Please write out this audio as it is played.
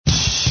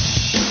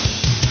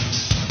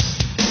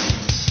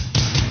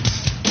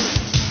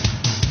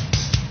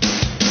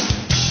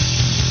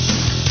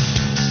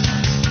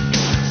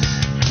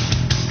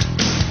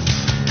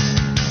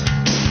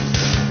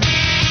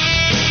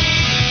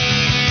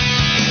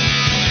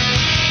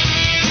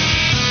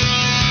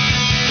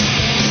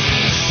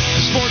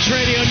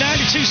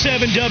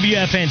102.7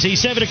 WFNZ,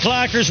 7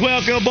 o'clockers,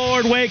 welcome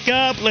aboard, wake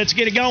up, let's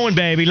get it going,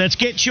 baby. Let's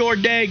get your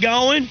day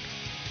going.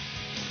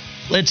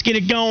 Let's get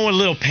it going with a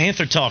little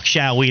Panther talk,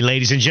 shall we,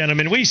 ladies and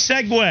gentlemen? We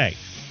segue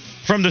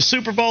from the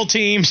Super Bowl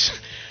teams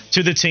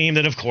to the team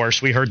that, of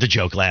course, we heard the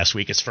joke last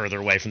week. It's further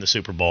away from the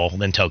Super Bowl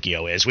than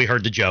Tokyo is. We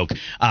heard the joke.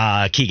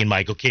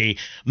 Keegan-Michael Key.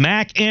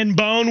 Mac and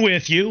Bone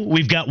with you.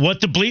 We've got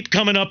What the Bleep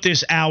coming up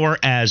this hour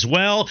as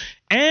well.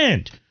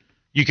 And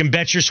you can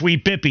bet your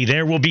sweet bippy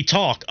there will be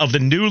talk of the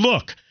new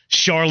look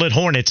Charlotte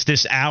Hornets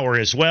this hour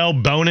as well.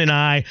 Bone and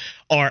I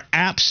are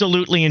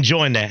absolutely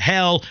enjoying the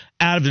hell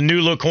out of the new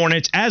look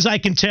Hornets. As I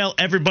can tell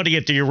everybody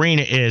at the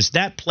arena is,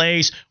 that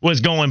place was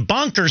going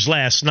bonkers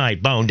last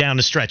night, Bone, down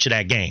the stretch of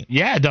that game.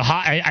 Yeah,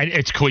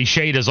 it's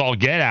cliched as all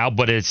get out,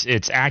 but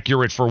it's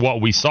accurate for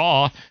what we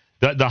saw.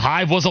 The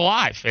Hive was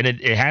alive, and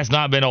it has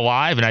not been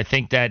alive, and I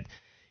think that,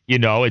 you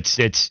know, it's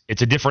a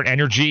different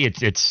energy.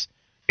 It's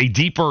a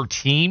deeper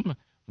team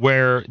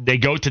where they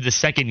go to the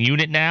second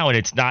unit now, and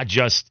it's not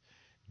just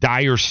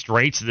dire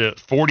straits. The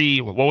 40,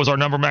 what was our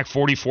number, Mac?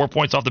 44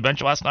 points off the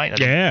bench last night?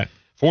 Yeah.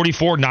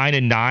 44,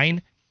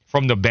 9-9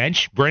 from the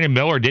bench. Brandon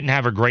Miller didn't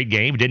have a great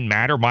game. It didn't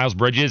matter. Miles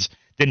Bridges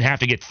didn't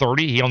have to get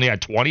 30. He only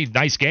had 20.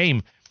 Nice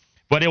game.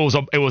 But it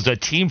was a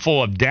team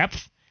full of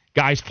depth,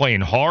 guys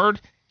playing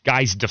hard,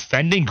 guys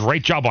defending.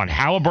 Great job on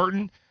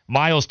Halliburton.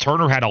 Miles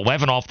Turner had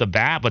 11 off the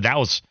bat, but that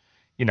was,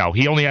 you know,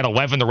 he only had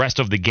 11 the rest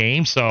of the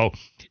game. So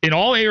in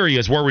all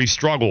areas where we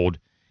struggled,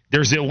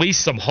 there's at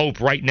least some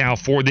hope right now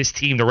for this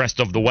team the rest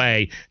of the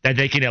way that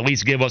they can at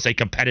least give us a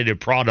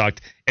competitive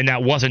product, and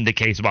that wasn't the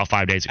case about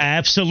 5 days ago.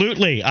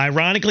 Absolutely.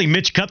 Ironically,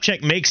 Mitch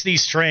Kupchak makes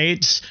these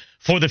trades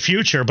for the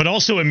future, but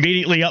also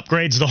immediately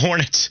upgrades the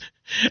Hornets,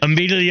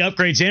 immediately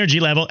upgrades energy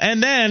level,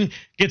 and then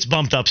gets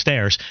bumped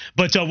upstairs.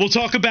 But we'll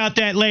talk about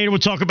that later. We'll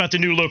talk about the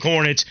new look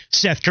Hornets,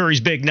 Seth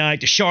Curry's big night,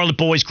 the Charlotte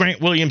boys,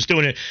 Grant Williams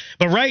doing it.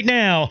 But right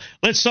now,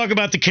 let's talk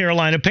about the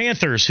Carolina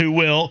Panthers, who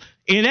will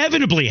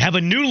inevitably have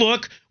a new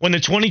look when the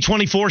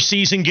 2024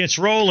 season gets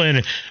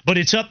rolling. But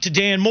it's up to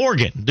Dan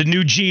Morgan, the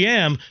new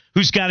GM,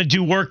 who's got to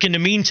do work in the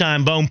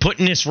meantime, Bone,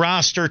 putting this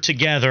roster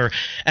together.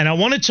 And I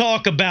want to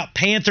talk about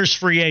Panthers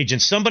free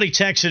agents. Somebody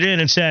texted in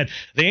and said,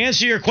 the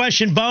answer to your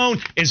question,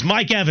 Bone, is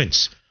Mike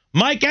Evans.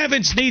 Mike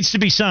Evans needs to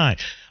be signed.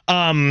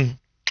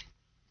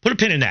 Put a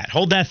pin in that.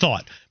 Hold that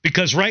thought.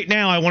 Because right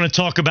now I want to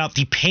talk about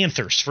the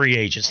Panthers free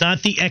agents,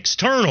 not the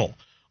external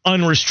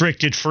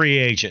unrestricted free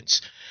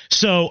agents.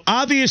 So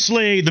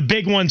obviously the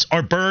big ones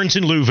are Burns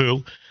and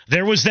Luvu.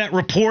 There was that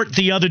report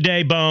the other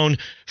day, Bone,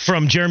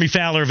 from Jeremy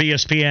Fowler of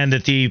ESPN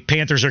that the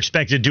Panthers are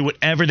expected to do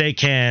whatever they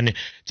can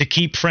to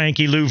keep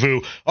Frankie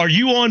Luvu. Are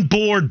you on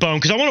board, Bone?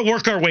 Because I want to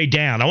work our way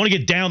down. I want to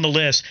get down the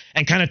list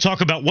and kind of talk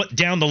about what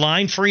down the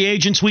line free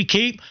agents we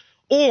keep.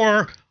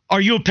 Or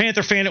are you a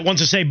Panther fan that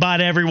wants to say bye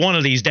to every one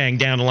of these dang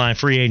down the line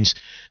free agents?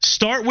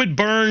 Start with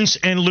Burns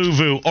and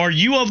Luvu. Are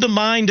you of the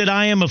mind that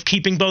I am of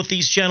keeping both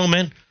these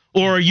gentlemen?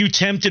 Or are you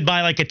tempted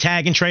by like a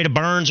tag and trade of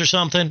Burns or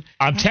something?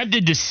 I'm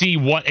tempted to see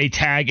what a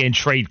tag and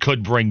trade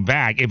could bring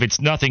back. If it's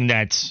nothing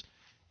that's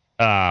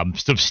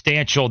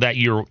substantial that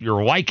you're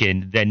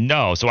liking, then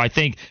no. So I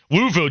think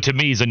Luvu to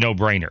me is a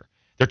no-brainer.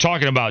 They're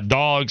talking about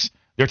dogs.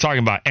 They're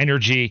talking about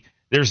energy.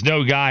 There's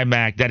no guy,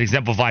 Mac, that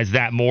exemplifies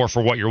that more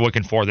for what you're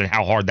looking for than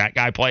how hard that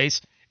guy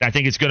plays. And I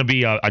think it's going to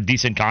be a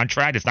decent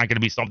contract. It's not going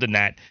to be something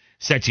that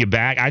sets you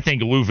back. I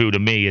think Luvu to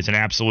me is an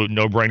absolute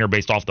no-brainer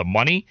based off the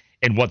money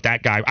and what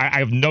that guy, I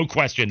have no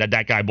question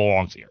that guy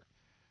belongs here.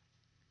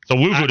 So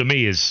Luvu to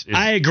me is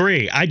I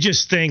agree. I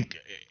just think,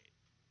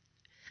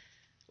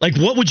 like,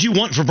 what would you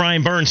want for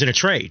Brian Burns in a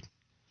trade?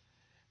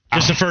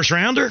 Just a first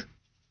rounder?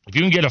 If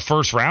you can get a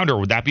first rounder,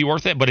 would that be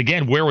worth it? But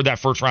again, where would that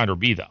first rounder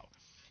be, though?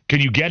 Can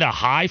you get a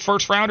high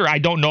first rounder? I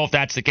don't know if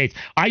that's the case.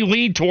 I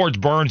lean towards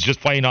Burns just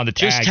playing on the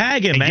tag. Just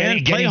tag him,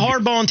 man. Play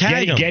hardball and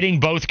tag him.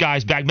 Getting both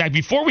guys back. Mac,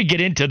 before we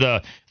get into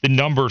the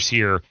numbers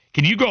here,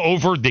 can you go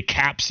over the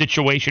cap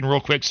situation real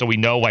quick so we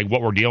know like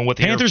what we're dealing with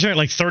here? Panthers are at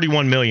like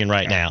 $31 million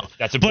right now.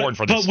 That's important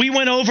for this. But we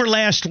went over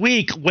last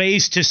week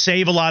ways to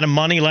save a lot of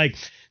money. Like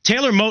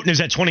Taylor Moton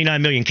is at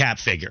 $29 million cap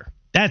figure.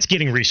 That's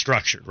getting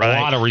restructured, right?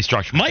 A lot of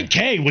restructuring. Mike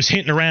Kay was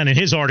hinting around in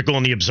his article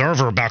in The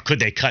Observer about could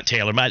they cut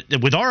Taylor. But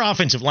with our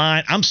offensive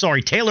line, I'm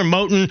sorry, Taylor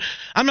Moton,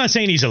 I'm not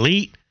saying he's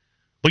elite,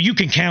 but you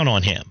can count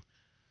on him.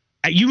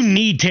 You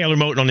need Taylor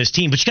Moton on this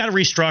team, but you got to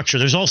restructure.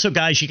 There's also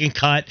guys you can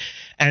cut,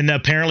 and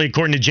apparently,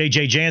 according to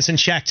J.J. Jansen,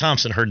 Shaq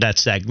Thompson heard that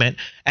segment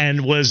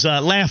and was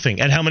laughing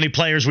at how many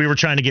players we were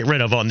trying to get rid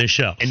of on this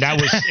show. And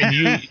that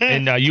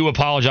was, you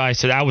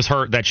apologized, so that was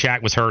hurt. That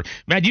Shaq was hurt.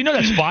 Man, do you know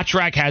that Spot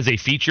Track has a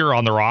feature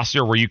on the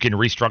roster where you can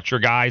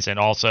restructure guys and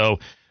also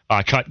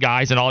cut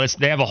guys and all this?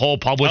 They have a whole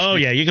published. Oh,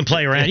 yeah, you can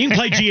play around. You can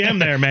play GM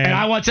there, man. And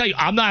I want to tell you,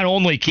 I'm not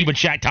only keeping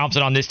Shaq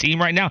Thompson on this team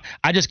right now,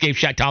 I just gave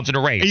Shaq Thompson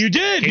a raise. You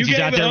did. You gave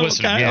out there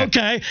listening. Okay. Yeah.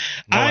 Okay.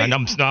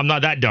 No, I'm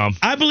not that dumb.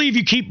 I believe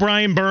you keep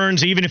Brian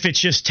Burns, even if it's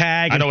just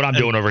tag. I know what I'm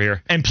doing over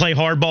here. And play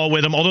hardball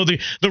with him. Although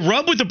the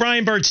rub with the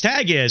Brian Burns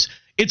tag is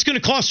it's going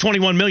to cost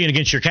 $21 million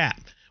against your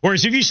cap.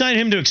 Whereas if you sign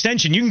him to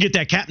extension, you can get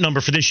that cap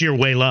number for this year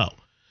way low.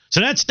 So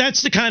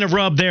that's the kind of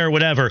rub there,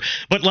 whatever.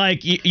 But,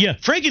 like, yeah,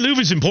 Frankie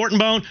Louvu's important,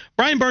 Bone.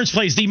 Brian Burns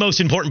plays the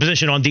most important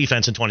position on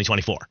defense in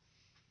 2024.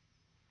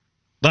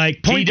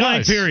 Like, point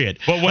blank, period.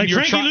 But when like,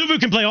 Frankie Louvu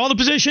can play all the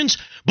positions,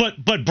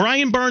 but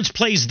Brian Burns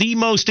plays the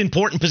most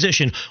important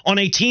position on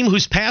a team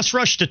whose pass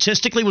rush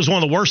statistically was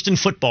one of the worst in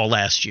football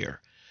last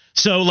year.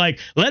 So, like,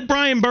 let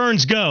Brian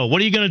Burns go.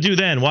 What are you going to do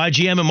then?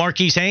 YGM and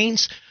Marquise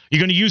Haynes? You're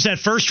going to use that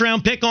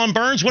first-round pick on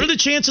Burns? What are the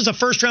chances a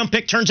first-round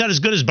pick turns out as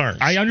good as Burns?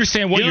 I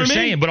understand what you're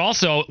saying, but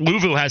also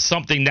Louvu has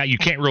something that you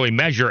can't really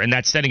measure, and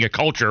that's setting a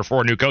culture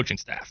for a new coaching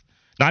staff.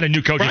 Not a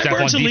new coaching staff.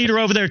 Brian Burns is a leader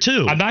over there,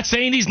 too. I'm not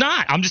saying he's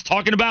not. I'm just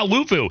talking about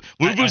Louvu.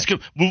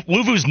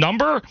 Louvu's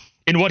number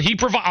and what he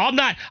provides.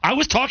 I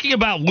was talking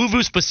about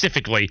Louvu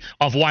specifically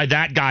of why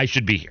that guy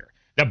should be here.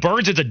 Now,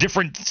 Burns is a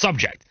different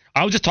subject.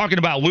 I was just talking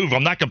about Louvu.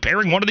 I'm not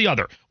comparing one to the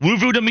other.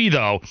 Louvu, to me,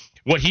 though,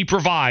 what he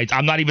provides,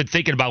 I'm not even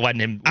thinking about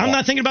letting him walk. I'm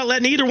not thinking about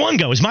letting either one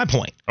go, is my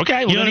point.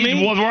 Okay. Well, you know what I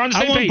mean? Well, we're on the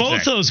same page. I want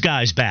both those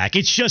guys back.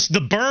 It's just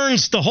the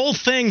Burns, the whole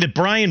thing that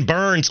Brian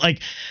Burns, like,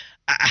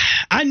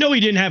 I know he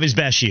didn't have his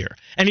best year,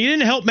 and he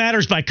didn't help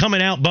matters by coming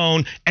out,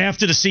 Bone,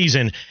 after the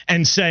season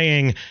and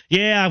saying,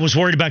 yeah, I was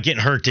worried about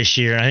getting hurt this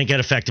year, and I think that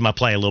affected my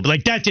play a little bit.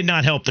 Like, that did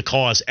not help the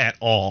cause at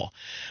all.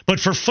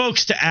 But for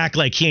folks to act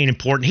like he ain't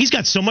important, he's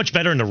got so much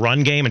better in the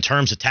run game in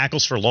terms of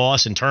tackles for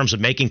loss, in terms of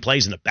making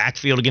plays in the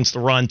backfield against the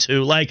run,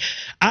 too. Like,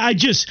 I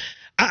just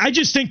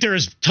think there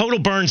is total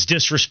Burns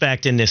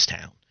disrespect in this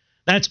town.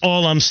 That's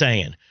all I'm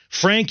saying.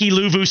 Frankie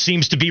Louvu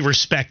seems to be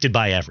respected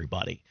by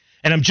everybody.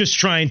 And I'm just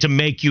trying to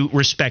make you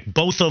respect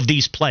both of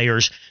these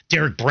players.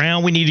 Derek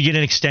Brown, we need to get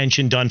an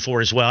extension done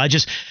for as well.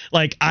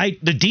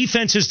 The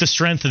defense is the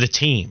strength of the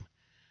team.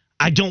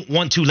 I don't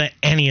want to let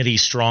any of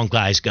these strong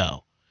guys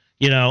go.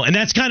 And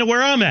that's kind of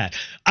where I'm at.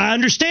 I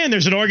understand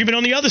there's an argument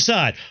on the other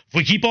side. If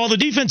we keep all the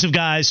defensive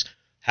guys,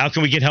 how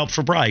can we get help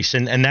for Bryce?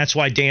 And that's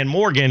why Dan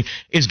Morgan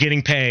is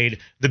getting paid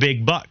the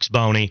big bucks,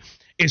 Boney.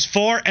 As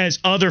far as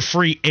other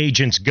free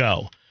agents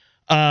go,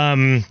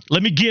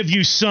 let me give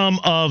you some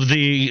of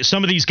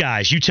these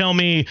guys. You tell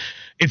me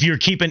if you're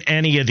keeping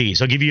any of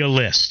these. I'll give you a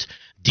list.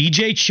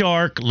 DJ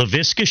Chark,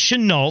 Laviska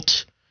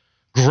Shenault,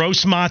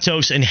 Gross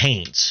Matos, and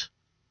Haynes.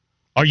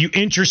 Are you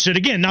interested?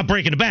 Again, not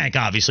breaking the bank,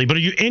 obviously, but are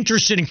you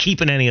interested in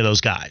keeping any of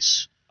those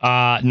guys?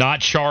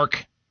 Not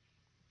Chark,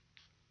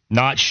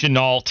 not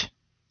Shenault.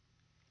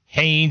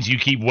 Haynes, you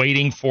keep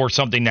waiting for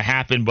something to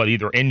happen, but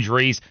either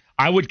injuries.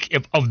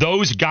 Of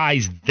those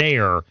guys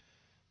there,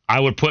 I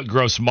would put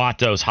Gross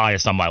Matos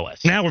highest on my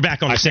list. Now we're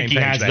back on the same page.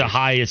 I think he has the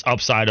highest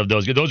upside of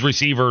those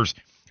receivers.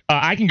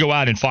 I can go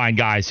out and find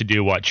guys to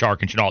do what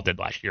Chark and Shenault did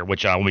last year,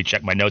 which let me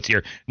check my notes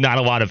here. Not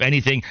a lot of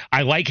anything.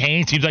 I like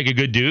Haynes. Seems like a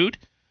good dude,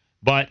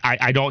 but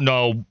I don't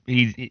know.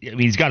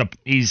 Seems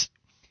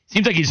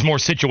like he's more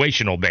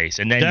situational based,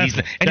 and then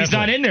he's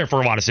not in there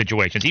for a lot of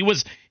situations. He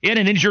was in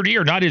an injured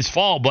year, not his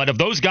fault. But of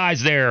those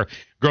guys there,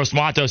 Gross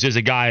Matos is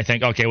a guy I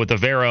think, okay, with the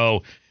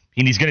Vero,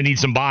 he's going to need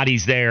some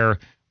bodies there.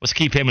 Let's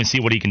keep him and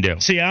see what he can do.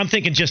 See, I'm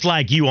thinking just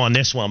like you on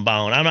this one,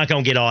 Bone. I'm not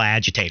going to get all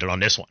agitated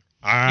on this one.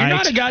 All right? You're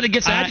not a guy that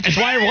gets agitated. That's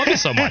why I love it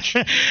so much.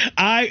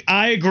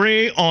 I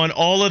agree on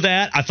all of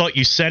that. I thought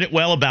you said it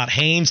well about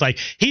Haynes. Like,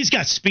 he's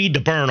got speed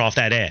to burn off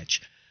that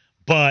edge,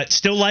 but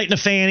still light in the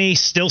fanny,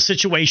 still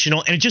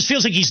situational. And it just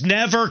feels like he's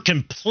never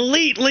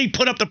completely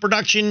put up the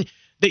production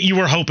that you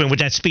were hoping with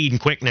that speed and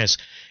quickness.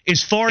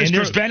 As far as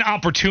there's been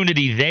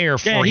opportunity there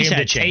for him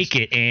to take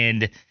it,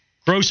 and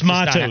Gross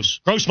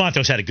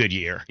Matos had a good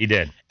year. He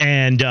did.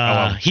 And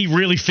he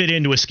really fit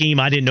into a scheme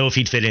I didn't know if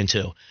he'd fit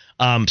into.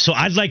 So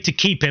I'd like to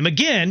keep him.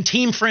 Again,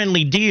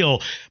 team-friendly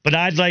deal, but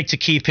I'd like to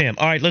keep him.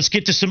 All right, let's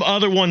get to some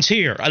other ones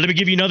here. Let me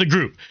give you another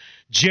group.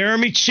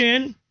 Jeremy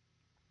Chin,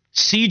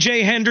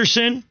 C.J.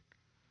 Henderson,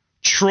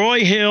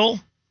 Troy Hill,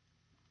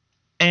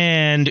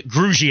 and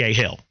Grugier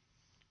Hill.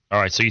 All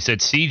right, so you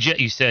said C.J.,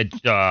 you said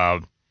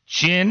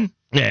Chin.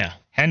 Yeah.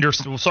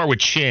 Henderson. We'll start with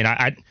Chin.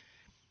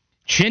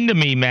 Chin to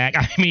me, Mac,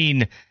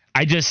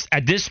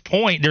 at this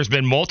point, there's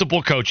been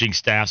multiple coaching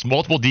staffs,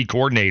 multiple D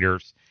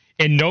coordinators,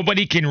 and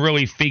nobody can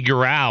really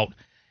figure out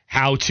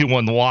how to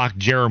unlock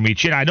Jeremy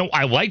Chin.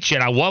 I like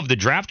Chin. I love the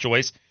draft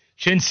choice.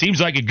 Chin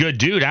seems like a good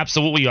dude,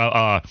 absolutely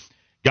a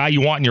guy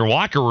you want in your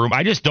locker room.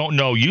 I just don't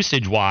know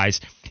usage-wise.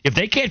 If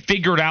they can't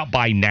figure it out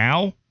by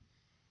now,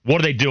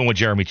 what are they doing with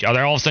Jeremy Chin? Are they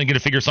all of a sudden going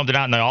to figure something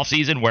out in the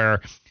offseason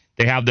where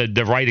they have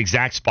the right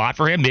exact spot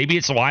for him? Maybe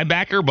it's a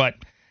linebacker, but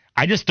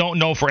I just don't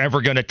know if we're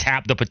ever going to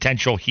tap the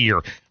potential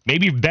here.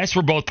 Maybe best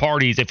for both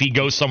parties if he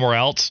goes somewhere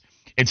else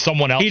and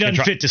someone else. He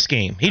doesn't fit the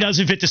scheme. He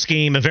doesn't fit the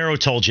scheme. Avero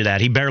told you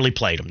that. He barely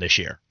played him this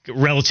year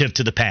relative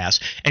to the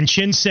past. And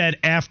Chin said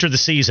after the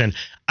season,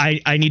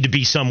 I need to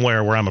be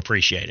somewhere where I'm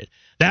appreciated.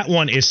 That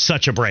one is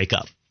such a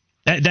breakup.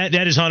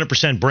 That is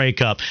 100%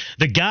 breakup.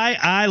 The guy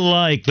I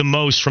like the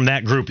most from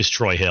that group is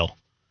Troy Hill.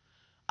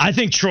 I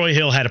think Troy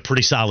Hill had a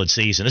pretty solid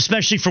season,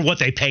 especially for what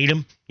they paid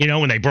him,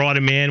 when they brought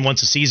him in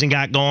once the season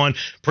got going.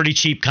 Pretty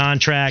cheap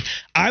contract.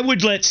 I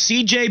would let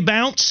CJ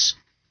bounce.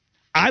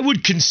 I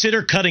would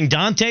consider cutting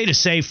Dante to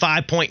save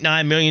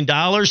 $5.9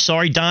 million.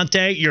 Sorry,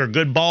 Dante, you're a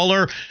good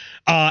baller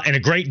and a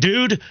great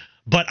dude,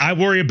 but I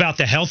worry about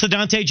the health of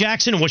Dante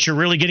Jackson and what you're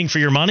really getting for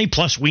your money.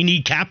 Plus, we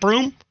need cap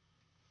room.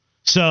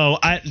 So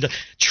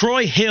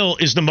Troy Hill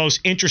is the most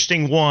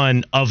interesting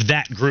one of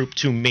that group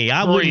to me.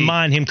 I wouldn't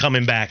mind him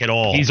coming back at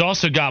all. He's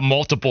also got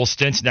multiple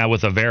stints now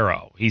with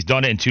Avero. He's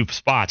done it in 2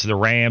 spots, the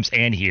Rams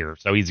and here.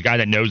 So he's a guy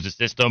that knows the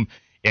system,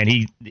 and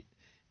he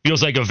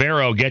feels like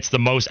Avero gets the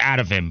most out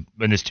of him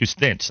in his 2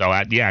 stints. So,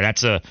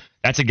 that's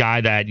a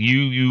guy that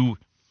you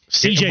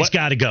CJ's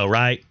got to go,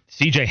 right?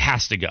 CJ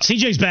has to go.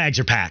 CJ's bags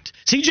are packed.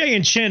 CJ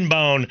and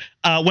Shinbone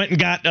went and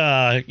got,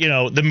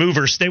 the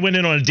movers. They went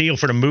in on a deal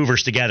for the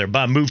movers together.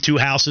 Move 2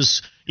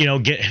 houses,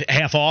 get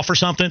half off or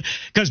something.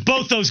 Because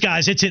both those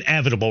guys, it's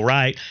inevitable,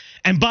 right?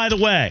 And by the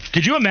way,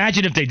 could you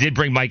imagine if they did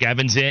bring Mike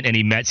Evans in and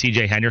he met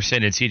CJ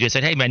Henderson and CJ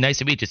said, "Hey, man, nice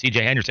to meet you,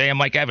 CJ Henderson. Hey, I'm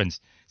Mike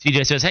Evans."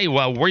 CJ says, "Hey,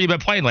 well, where you been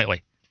playing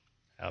lately?"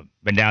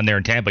 Been down there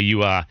in Tampa.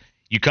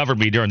 You covered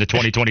me during the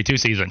 2022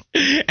 season.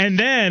 And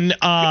then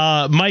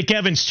Mike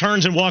Evans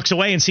turns and walks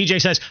away, and CJ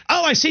says,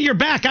 "Oh, I see you're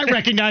back. I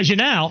recognize you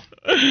now."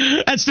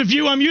 That's the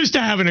view I'm used to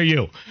having of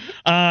you.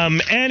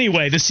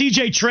 Anyway, the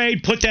CJ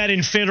trade, put that in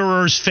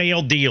Fitterer's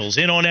failed deals,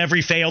 in on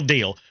every failed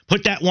deal.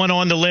 Put that one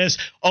on the list.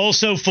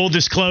 Also, full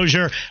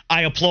disclosure,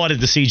 I applauded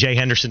the CJ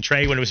Henderson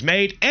trade when it was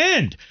made,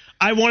 and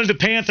I wanted the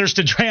Panthers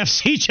to draft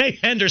CJ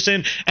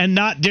Henderson and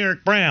not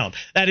Derek Brown.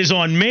 That is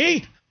on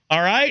me.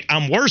 All right,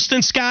 I'm worse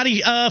than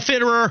Scotty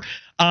Fitterer.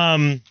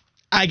 I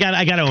got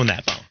to own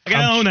that, though. I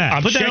got to own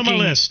that. Put that on my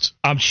list.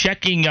 I'm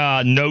checking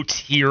notes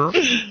here.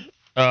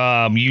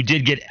 You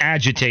did get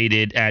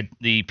agitated at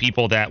the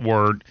people that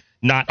were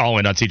not all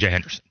in on CJ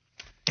Henderson.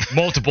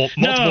 Multiple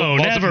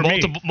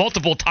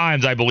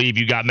times, I believe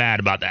you got mad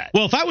about that.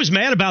 Well, if I was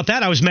mad about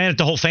that, I was mad at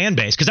the whole fan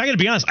base. Because I got to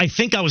be honest, I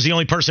think I was the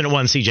only person that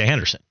wanted CJ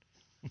Henderson.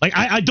 Like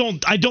I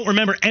don't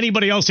remember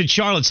anybody else in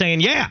Charlotte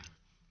saying yeah.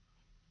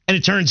 And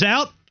it turns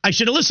out I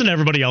should have listened to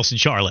everybody else in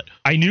Charlotte.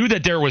 I knew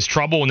that there was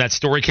trouble when that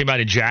story came out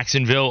in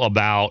Jacksonville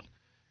about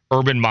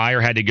Urban Meyer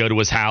had to go to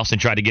his house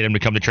and try to get him to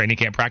come to training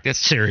camp practice.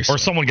 Seriously. Or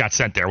someone got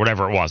sent there,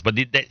 whatever it was. But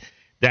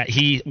that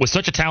he was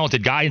such a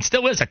talented guy and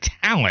still is a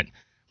talent,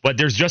 but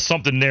there's just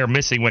something there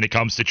missing when it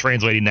comes to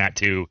translating that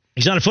to...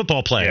 He's not a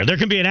football player. Yeah. There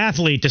can be an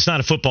athlete that's not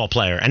a football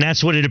player, and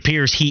that's what it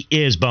appears he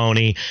is,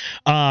 Boney.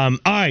 All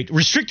right,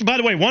 restricted. By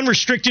the way, one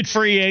restricted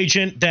free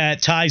agent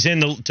that ties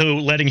in to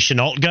letting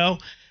Chenault go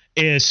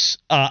is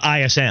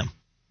ISM.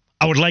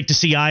 I would like to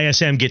see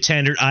ISM get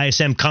tendered,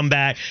 ISM come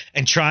back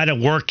and try to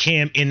work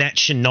him in that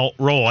Chenault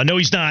role. I know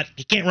he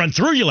can't run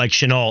through you like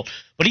Chenault,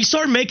 but he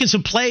started making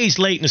some plays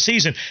late in the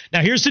season.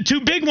 Now, here's the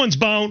 2 big ones,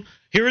 Bone.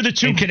 Here are the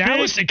 2 big.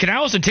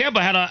 Canales and Tampa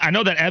I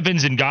know that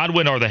Evans and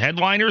Godwin are the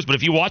headliners, but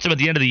if you watch them at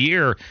the end of the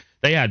year,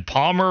 they had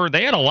Palmer.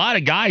 They had a lot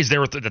of guys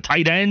there with the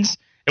tight ends.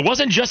 It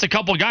wasn't just a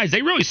couple of guys.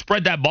 They really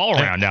spread that ball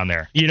around down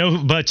there.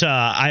 But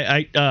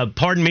I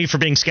pardon me for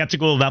being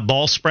skeptical about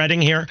ball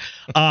spreading here.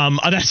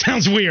 That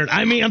sounds weird.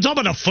 I mean, I'm talking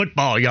about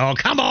football, y'all.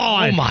 Come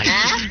on. Oh,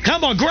 my.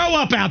 Come on. Grow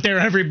up out there,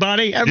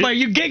 everybody. Everybody,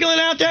 you giggling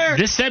out there?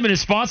 This segment is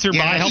sponsored by,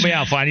 help me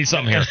out, I need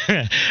something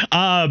here.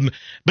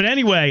 But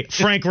anyway,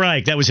 Frank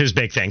Reich, that was his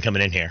big thing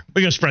coming in here.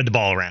 We're going to spread the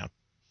ball around.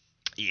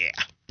 Yeah,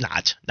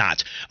 not.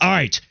 All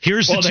right,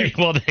 here's a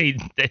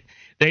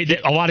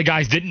lot of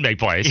guys didn't make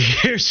plays.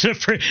 Here's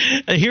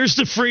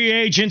the free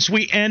agents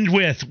we end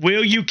with.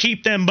 Will you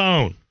keep them,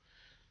 Bone?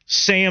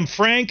 Sam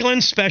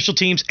Franklin, special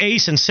teams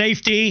ace and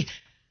safety,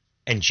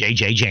 and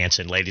J.J.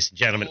 Jansen, ladies and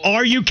gentlemen.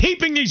 Are you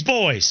keeping these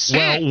boys?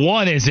 Well,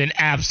 one is an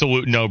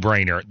absolute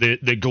no-brainer.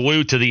 The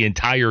glue to the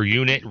entire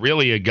unit,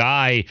 really a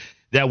guy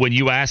that when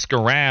you ask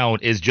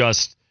around is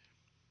just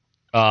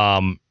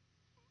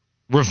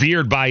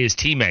revered by his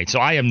teammates. So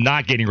I am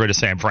not getting rid of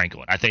Sam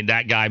Franklin. I think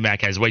that guy,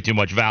 Mac, has way too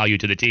much value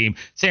to the team.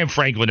 Sam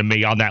Franklin to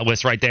me on that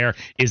list right there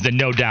is the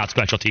no doubt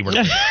special teamer.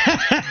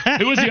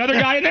 Who was the other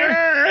guy in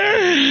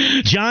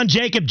there? John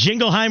Jacob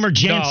Jingleheimer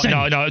Jansen.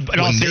 No.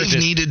 When they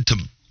needed to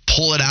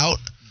pull it out,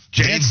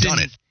 they've done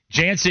it.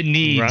 Jansen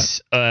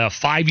needs a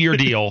 5-year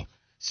deal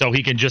so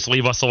he can just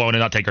leave us alone and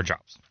not take our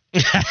jobs.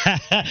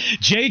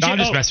 JJ, I'm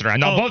just messing around.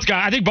 No, both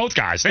guys. I think both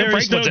guys. There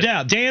is no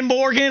doubt. Dan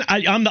Morgan,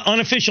 I'm the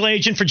unofficial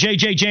agent for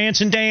J.J.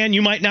 Jansen. Dan,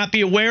 you might not be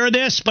aware of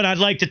this, but I'd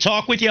like to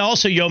talk with you.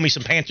 Also, you owe me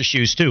some Panther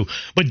shoes, too.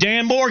 But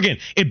Dan Morgan,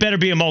 it better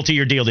be a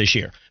multi-year deal this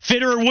year.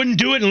 Fitterer wouldn't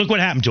do it, and look what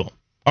happened to him.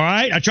 All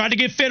right? I tried to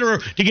get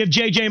Fitterer to give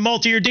J.J. a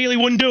multi-year deal. He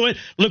wouldn't do it.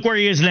 Look where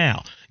he is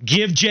now.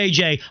 Give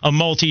J.J. a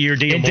multi-year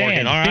deal, and Dan,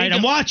 Morgan. All right?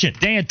 I'm watching.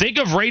 Dan, think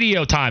of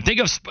radio time. Think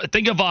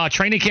of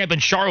training camp in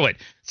Charlotte.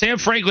 Sam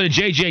Franklin and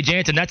J.J.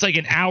 Jansen, that's like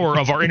an hour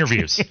of our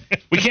interviews.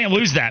 We can't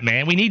lose that,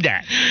 man. We need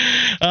that.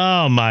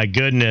 Oh, my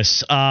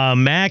goodness.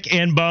 Mac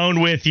and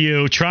Bone with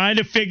you, trying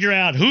to figure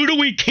out who do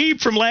we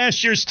keep from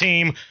last year's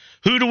team.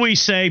 Who do we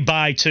say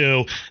bye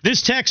to?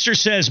 This texter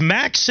says,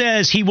 Mac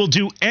says he will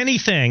do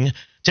anything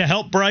to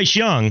help Bryce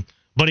Young,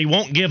 but he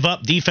won't give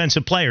up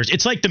defensive players.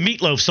 It's like the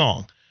Meatloaf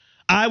song.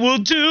 I will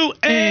do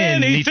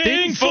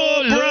anything for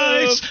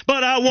Bryce,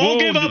 but I won't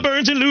give up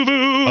Burns and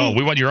Louvu. Oh,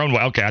 we want your own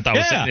way. Okay, I thought it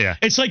was saying, yeah.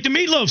 It's like the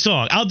Meatloaf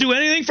song. I'll do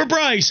anything for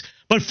Bryce,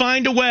 but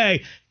find a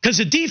way, because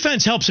the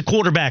defense helps a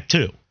quarterback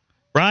too.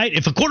 right?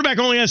 If a quarterback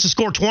only has to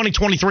score 20,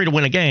 23 to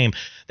win a game,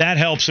 that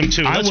helps him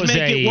too. Let's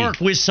make it work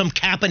with some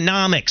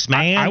caponomics,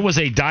 man. I was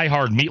a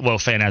diehard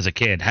Meatloaf fan as a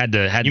kid.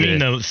 You mean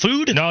the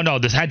food? No.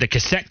 This had the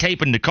cassette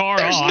tape in the car.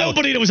 There's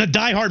nobody that was a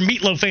diehard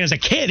Meatloaf fan as a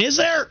kid, is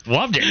there?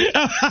 Loved it.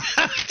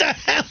 What the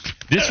hell?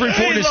 This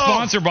report is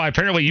sponsored by,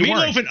 apparently you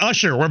weren't. Meatloaf and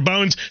Usher were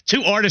Bones,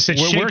 two artists that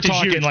shaped We're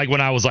talking like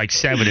when I was like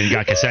 7 and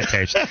got cassette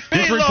tapes.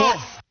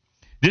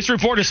 This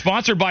report is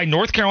sponsored by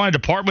North Carolina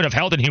Department of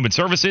Health and Human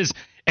Services.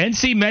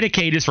 NC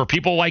Medicaid is for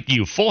people like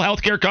you. Full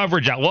health care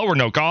coverage at low or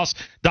no cost.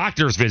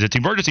 Doctor's visits,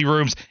 emergency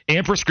rooms,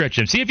 and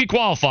prescriptions. See if you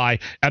qualify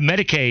at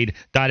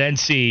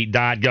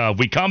medicaid.nc.gov.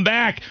 We come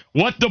back.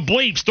 What the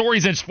bleep?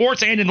 Stories in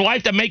sports and in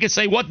life that make us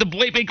say what the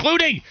bleep,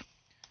 including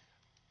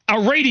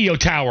a radio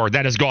tower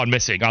that has gone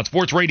missing on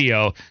Sports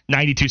Radio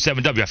 92.7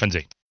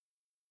 WFNZ.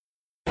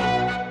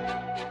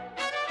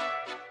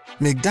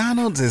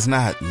 McDonald's is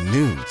not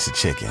new to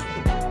chicken.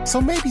 So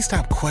maybe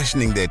stop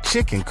questioning their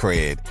chicken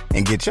cred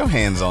and get your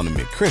hands on the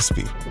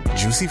McCrispy.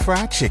 Juicy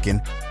fried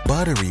chicken,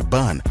 buttery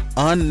bun,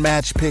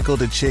 unmatched pickle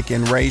to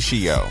chicken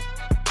ratio.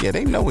 Yeah,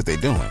 they know what they're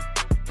doing.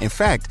 In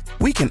fact,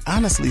 we can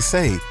honestly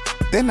say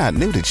they're not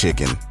new to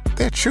chicken.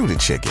 They're true to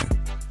chicken.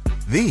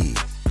 The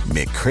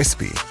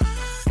McCrispy.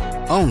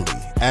 Only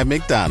at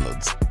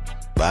McDonald's.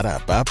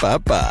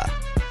 Ba-da-ba-ba-ba.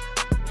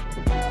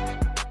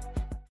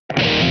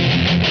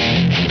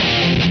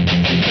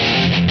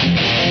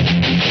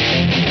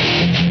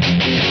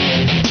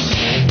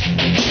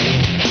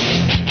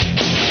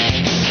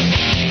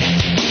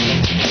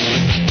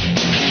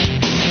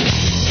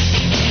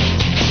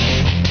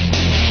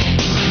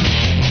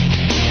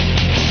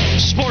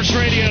 Sports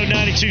Radio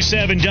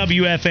 92.7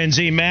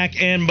 WFNZ.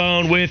 Mac and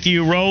Bone with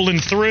you, rolling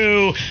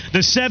through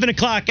the 7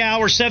 o'clock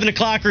hour. 7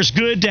 o'clockers,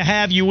 good to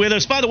have you with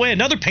us. By the way,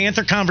 another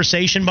Panther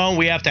conversation, Bone,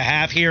 we have to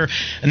have here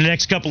in the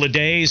next couple of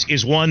days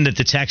is one that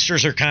the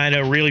texters are kind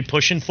of really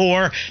pushing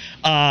for,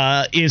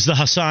 is the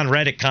Hassan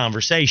Reddick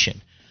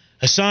conversation.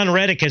 Hassan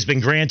Reddick has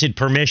been granted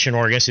permission,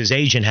 or I guess his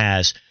agent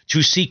has,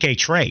 to seek a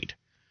trade.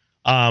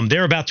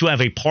 They're about to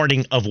have a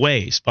parting of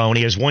ways, Bone.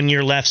 He has 1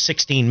 year left,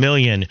 $16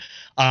 million.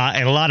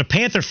 And a lot of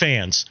Panther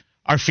fans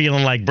are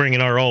feeling like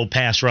bringing our old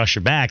pass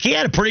rusher back. He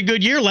had a pretty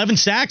good year, 11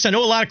 sacks. I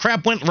know a lot of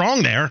crap went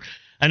wrong there.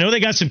 I know they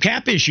got some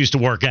cap issues to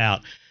work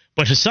out.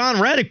 But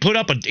Hassan Reddick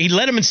he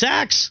led him in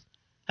sacks.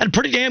 Had a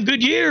pretty damn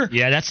good year.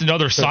 Yeah, that's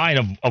another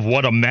sign of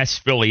what a mess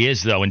Philly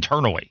is, though,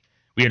 internally.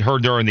 We had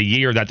heard during the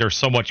year that there's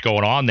so much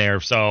going on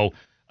there. So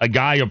a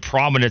guy of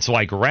prominence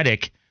like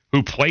Reddick,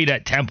 who played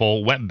at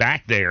Temple, went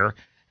back there,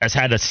 has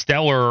had a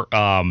stellar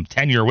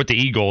tenure with the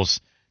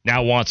Eagles,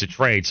 now wants a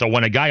trade. So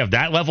when a guy of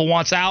that level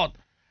wants out,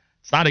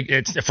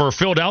 it's for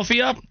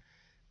Philadelphia.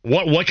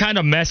 What kind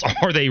of mess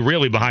are they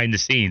really behind the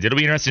scenes? It'll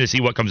be interesting to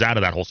see what comes out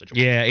of that whole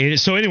situation. Yeah.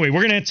 So anyway,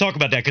 we're gonna have to talk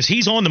about that because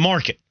he's on the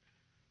market,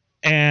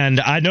 and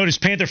I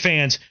noticed Panther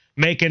fans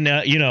making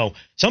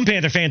some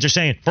Panther fans are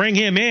saying bring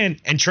him in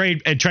and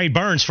trade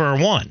Burns for a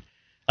one.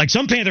 Like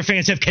some Panther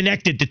fans have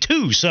connected the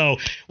two. So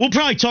we'll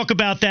probably talk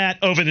about that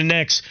over the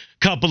next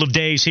couple of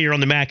days here on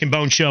the Mac and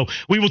Bone Show.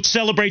 We will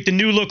celebrate the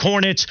new look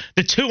Hornets,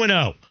 the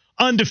 2-0,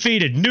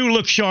 undefeated new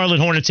look Charlotte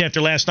Hornets after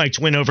last night's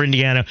win over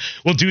Indiana.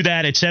 We'll do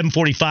that at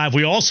 7:45.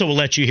 We also will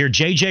let you hear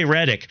J.J.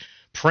 Redick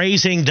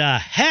praising the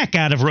heck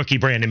out of rookie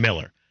Brandon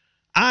Miller.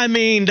 I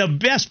mean, the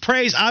best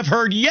praise I've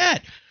heard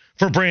yet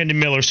for Brandon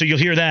Miller. So you'll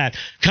hear that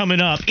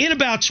coming up in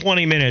about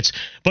 20 minutes.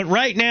 But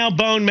right now,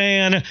 Bone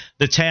Man,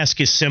 the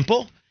task is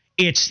simple.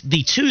 It's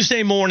the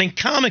Tuesday morning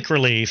comic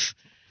relief.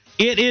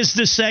 It is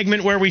the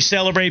segment where we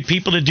celebrate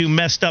people that do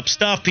messed up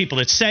stuff, people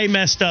that say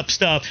messed up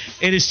stuff.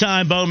 It is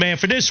time, Bone Man,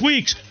 for this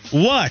week's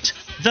What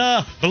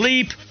the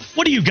Bleep.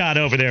 What do you got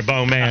over there,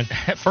 Bone Man?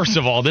 First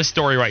of all, this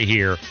story right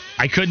here,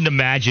 I couldn't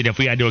imagine if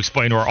we had to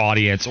explain to our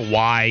audience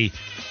why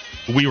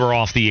we were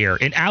off the air.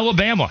 In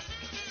Alabama,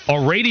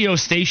 a radio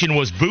station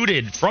was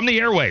booted from the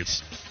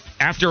airwaves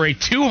after a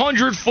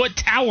 200-foot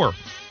tower,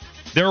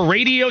 their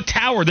radio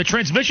tower, the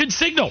transmission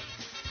signal,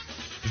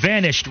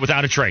 vanished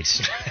without a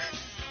trace.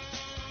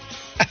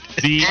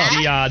 The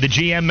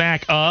GM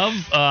Mac of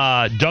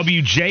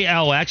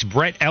WJLX,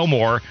 Brett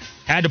Elmore,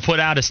 had to put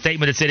out a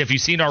statement that said, if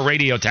you've seen our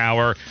radio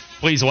tower,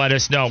 please let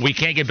us know. We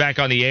can't get back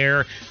on the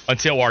air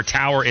until our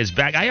tower is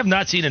back. I have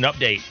not seen an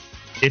update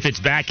if it's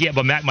back yet,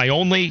 but Mac, my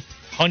only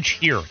hunch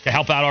here to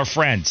help out our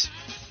friends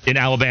in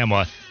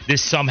Alabama,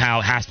 this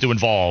somehow has to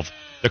involve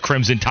the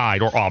Crimson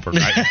Tide or Auburn,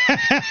 right?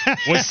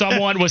 Was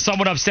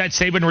someone upset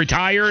Saban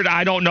retired?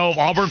 I don't know if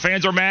Auburn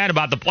fans are mad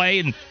about the play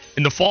in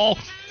the fall.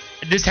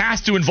 This has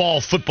to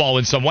involve football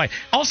in some way.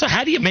 Also,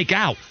 how do you make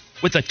out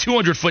with a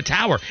 200-foot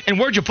tower? And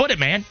where'd you put it,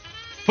 man?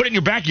 Put it in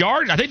your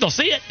backyard? I think they'll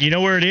see it. You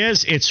know where it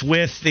is? It's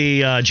with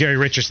the Jerry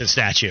Richardson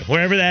statue.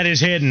 Wherever that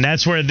is hidden,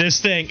 that's where this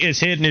thing is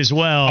hidden as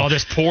well. Oh,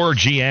 this poor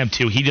GM,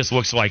 too. He just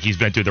looks like he's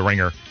been through the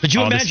ringer. Could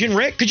you imagine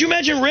Rick? Could you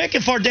imagine Rick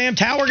if our damn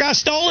tower got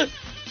stolen?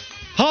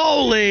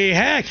 Holy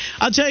heck.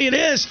 I'll tell you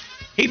this.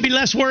 He'd be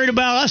less worried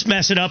about us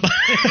messing up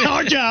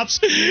our jobs.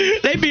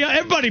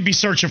 Everybody'd be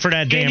searching for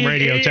that damn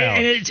radio tower.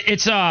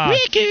 It's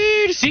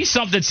Ricky, see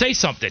something, say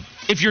something.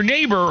 If your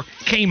neighbor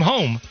came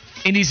home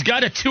and he's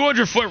got a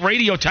 200-foot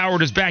radio tower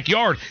in his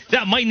backyard.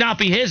 That might not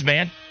be his,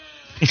 man.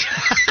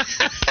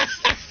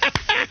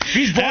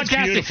 He's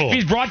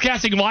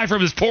broadcasting live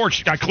from his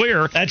porch. Got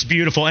clear. That's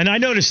beautiful. And I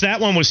noticed that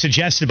one was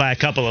suggested by a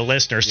couple of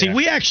listeners. See,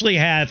 we actually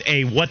have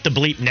a What the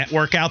Bleep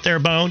network out there,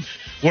 Bone,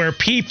 where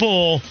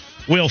people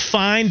will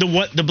find the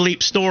What the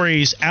Bleep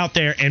stories out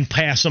there and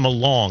pass them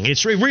along.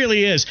 It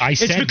really is.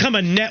 It's become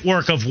a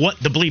network of What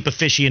the Bleep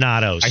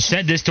aficionados. I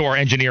sent this to our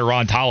engineer,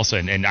 Ron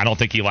Tollison, and I don't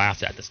think he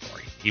laughed at the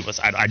story. He was.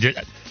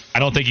 I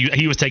don't think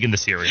he was taking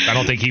this serious. I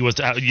don't think he was.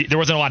 There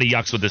wasn't a lot of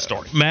yucks with this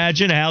story.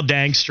 Imagine how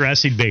dang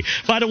stressed he'd be.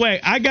 By the way,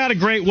 I got a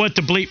great What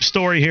the Bleep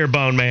story here,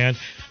 Bone Man.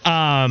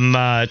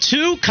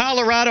 2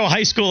 Colorado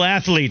high school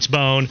athletes,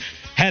 Bone,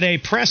 had a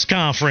press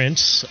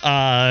conference,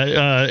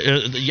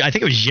 I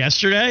think it was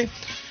yesterday,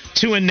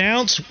 to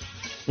announce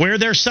where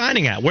they're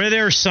signing at, where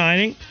they're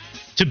signing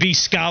to be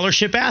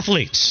scholarship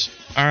athletes.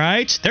 All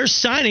right? They're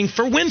signing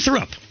for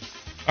Winthrop.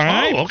 All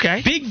right? Oh,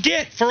 okay. Big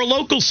get for a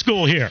local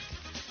school here.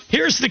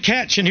 Here's the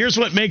catch, and here's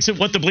what makes it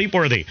What the Bleep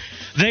worthy.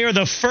 They are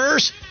the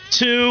first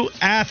 2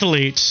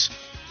 athletes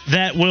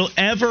that will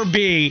ever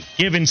be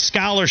given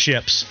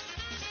scholarships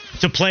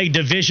to play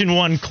Division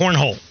I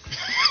cornhole.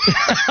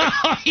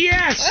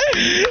 Yes!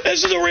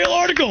 This is a real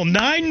article.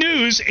 9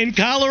 News in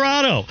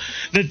Colorado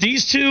that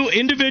these 2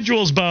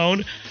 individuals,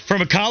 Bone,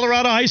 from a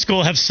Colorado high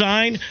school have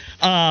signed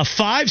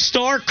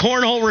 5-star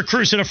cornhole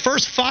recruits. They're the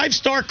first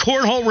 5-star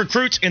cornhole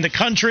recruits in the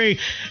country.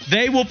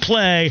 They will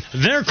play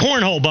their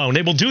cornhole, Bone.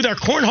 They will do their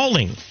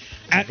cornholing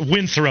at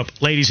Winthrop,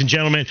 ladies and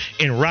gentlemen,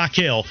 in Rock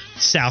Hill,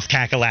 South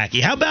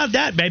Kakalaki. How about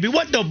that, baby?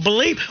 What the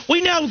Bleep?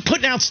 We now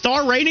putting out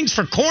star ratings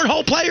for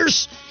cornhole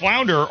players?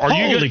 Flounder,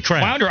 Holy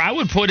crap. Flounder, I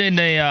would put in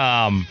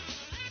a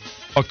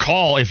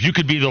call if you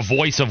could be the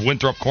voice of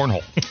Winthrop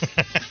Cornhole.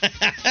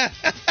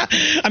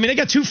 I mean, they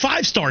got 2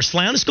 5-stars,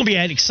 Flounder. It's going to be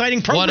an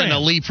exciting program. What an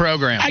elite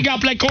program. I got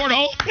to play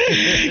cornhole.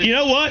 You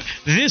know what?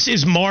 This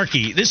is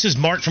Marky. This is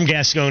Mark from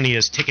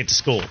Gasconia's ticket to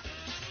school.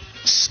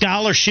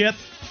 Scholarship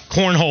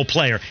cornhole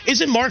player.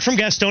 Isn't Mark from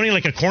Gastonia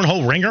like a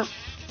cornhole ringer?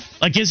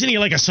 Like, isn't he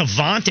like a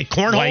savant at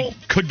cornhole?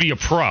 Like, could be a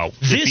pro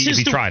if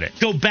he tried it.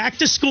 Go back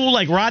to school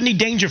like Rodney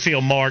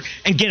Dangerfield, Mark,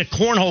 and get a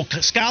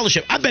cornhole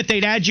scholarship. I bet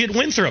they'd add you at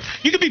Winthrop.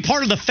 You could be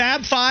part of the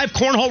Fab 5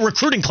 cornhole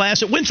recruiting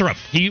class at Winthrop.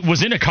 He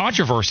was in a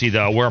controversy,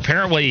 though, where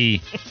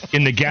apparently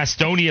in the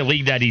Gastonia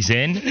league that he's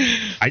in,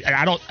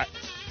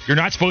 you're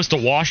not supposed to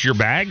wash your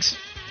bags,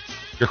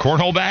 your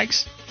cornhole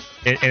bags.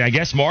 And I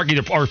guess Mark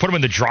or put them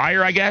in the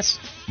dryer, I guess.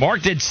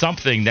 Mark did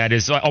something that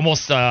is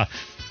almost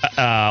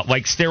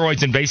like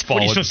steroids in baseball.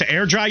 What, are you supposed to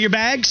air dry your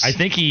bags? I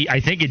think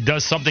it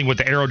does something with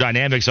the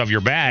aerodynamics of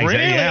your bags.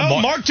 Really?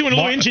 Yeah, Mark doing a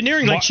little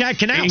engineering like Chad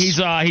Canals.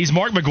 He's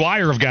Mark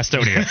McGuire of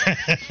Gastonia.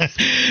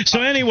 So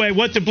anyway,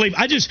 What the Bleep?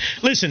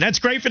 Listen, that's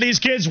great for these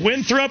kids.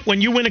 Winthrop, when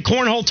you win a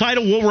cornhole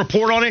title, we'll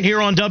report on it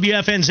here on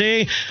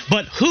WFNZ.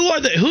 But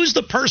who's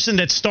the person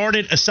that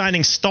started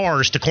assigning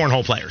stars to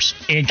cornhole players?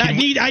 And I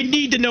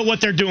need to know what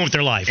they're doing with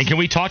their life. And can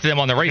we talk to them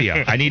on the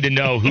radio? I need to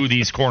know who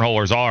these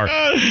cornholers are.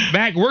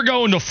 Mac, we're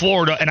going to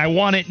Florida, and I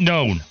want it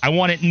known. I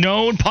want it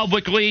known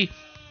publicly.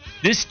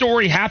 This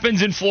story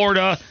happens in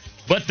Florida,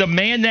 but the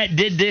man that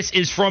did this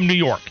is from New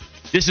York.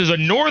 This is a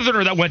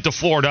northerner that went to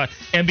Florida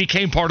and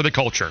became part of the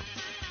culture.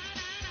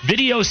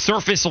 Video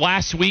surfaced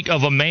last week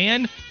of a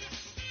man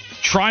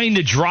trying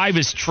to drive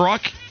his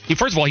truck.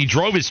 First of all, he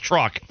drove his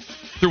truck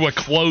through a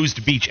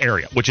closed beach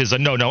area, which is a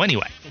no-no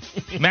anyway.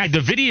 Mac,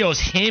 the video is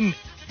him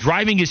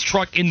driving his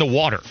truck in the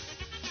water,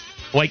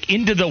 like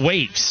into the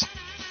waves.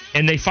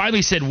 And they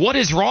finally said, "What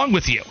is wrong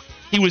with you?"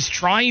 He was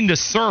trying to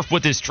surf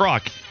with his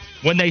truck.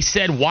 When they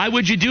said, "Why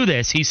would you do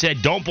this?" He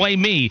said, "Don't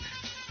blame me.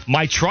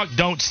 My truck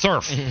don't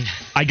surf.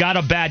 I got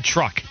a bad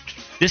truck."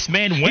 This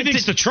man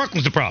the truck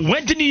was the problem.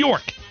 Went to New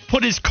York,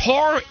 put his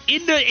car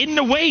in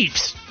the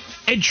waves,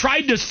 and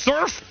tried to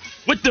surf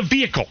with the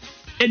vehicle.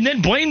 And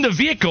then blame the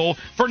vehicle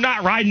for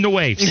not riding the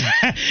waves.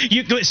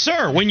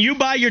 Sir, when you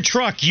buy your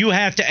truck, you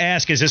have to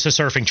ask, is this a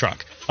surfing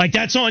truck? Like,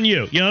 that's on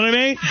you. You know what I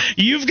mean?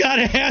 You've got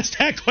to ask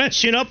that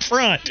question up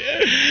front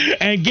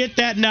and get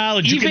that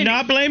knowledge. You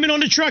cannot blame it on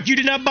the truck. You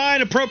did not buy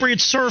an appropriate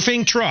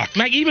surfing truck.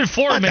 Like, even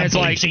Florida man's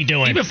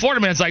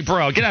like,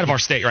 bro, get out of our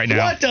state right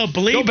now. What the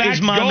bleep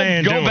is my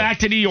man doing? Go back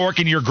to New York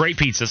and your great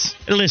pizzas.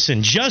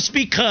 Listen, just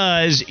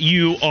because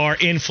you are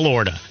in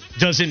Florida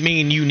doesn't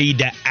mean you need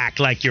to act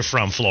like you're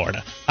from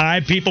Florida. All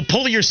right, people,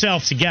 pull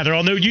yourself together.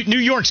 Although New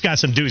York's got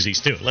some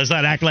doozies, too. Let's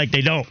not act like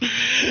they don't.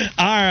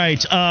 All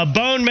right,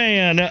 Bone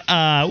Man,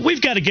 we've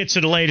got to get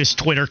to the latest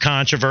Twitter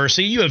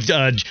controversy.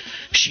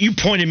 You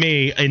pointed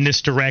me in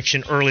this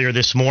direction earlier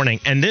this morning,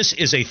 and this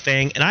is a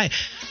thing. And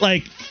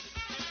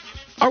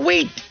are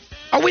we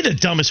the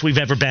dumbest we've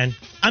ever been?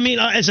 I mean,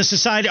 as a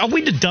society, are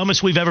we the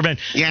dumbest we've ever been?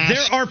 Yes.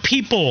 There are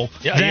people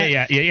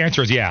Yeah, the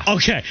answer is yeah.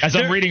 Okay. As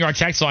I'm reading our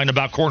text line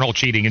about cornhole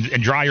cheating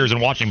and dryers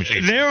and washing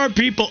machines. There are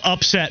people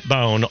upset,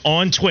 Bone,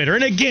 on Twitter.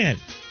 And again,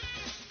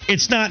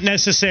 it's not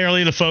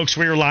necessarily the folks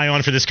we rely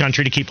on for this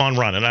country to keep on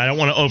running. I don't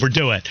want to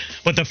overdo it.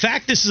 But the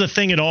fact this is a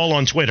thing at all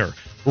on Twitter,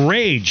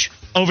 rage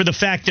over the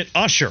fact that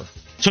Usher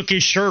took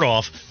his shirt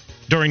off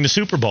during the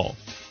Super Bowl.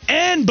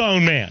 And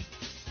Bone Man,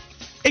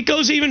 it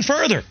goes even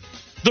further.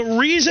 The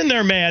reason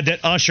they're mad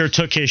that Usher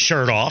took his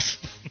shirt off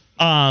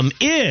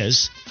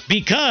is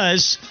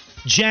because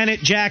Janet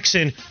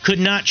Jackson could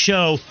not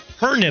show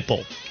her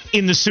nipple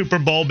in the Super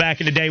Bowl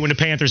back in the day when the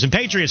Panthers and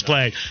Patriots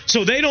played.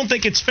 So they don't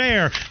think it's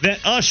fair that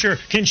Usher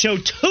can show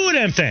two of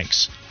them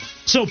things.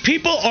 So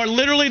people are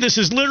this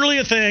is literally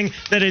a thing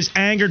that has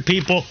angered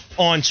people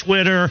on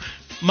Twitter.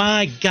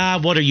 My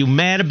God, what are you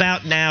mad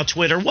about now,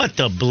 Twitter? What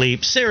the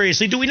bleep?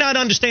 Seriously, do we not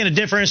understand the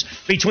difference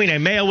between a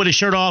male with his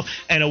shirt off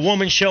and a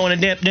woman showing a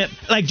nip?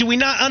 Like, do we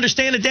not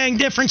understand the dang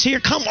difference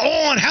here? Come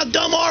on, how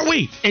dumb are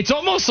we? It's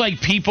almost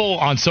like people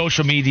on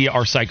social media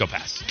are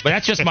psychopaths. But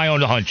that's just my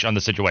own hunch on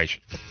the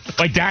situation.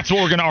 Like, that's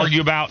what we're going to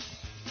argue about.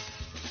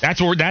 That's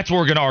what we're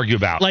going to argue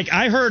about. Like,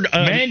 I heard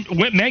men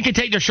can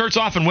take their shirts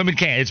off and women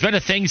can't. It's been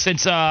a thing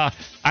since I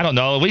don't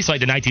know, at least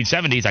like the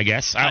 1970s, I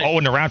guess. I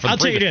wasn't around for the I'll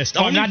tell you this.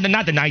 not the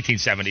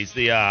 1970s,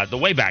 the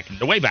way back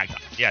time.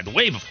 Yeah, the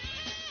way before.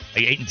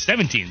 Like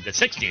 17 to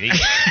 16.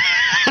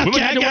 Women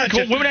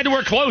had to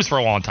wear clothes for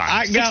a long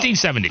time. 16,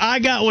 17. I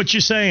got what you're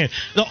saying.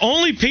 The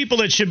only people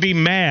that should be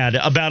mad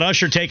about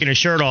Usher taking his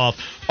shirt off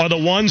are the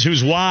ones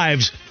whose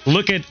wives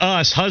look at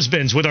us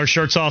husbands with our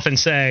shirts off and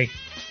say,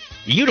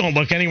 you don't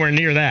look anywhere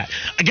near that.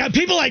 I got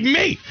people like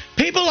me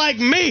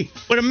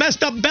with a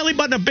messed up belly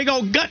button, a big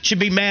old gut should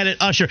be mad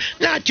at Usher.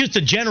 Not just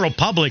the general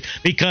public,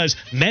 because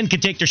men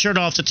can take their shirt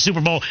off at the Super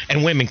Bowl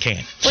and women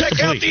can't. Check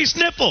out these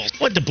nipples.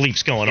 What the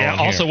bleep's going on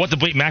here? Also, what the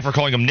bleep, Matt, for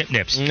calling them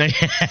nip-nips.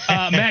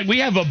 Matt, we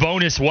have a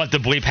bonus what the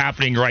bleep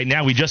happening right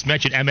now. We just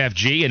mentioned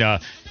MFG and a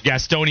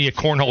Gastonia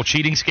cornhole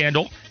cheating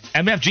scandal.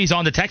 MFG's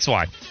on the text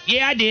line.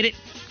 Yeah, I did it.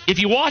 If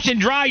you wash and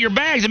dry your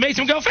bags, it makes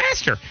them go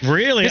faster.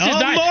 Really?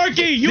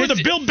 Marky, you're the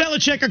Bill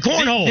Belichick of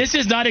cornhole. This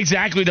is not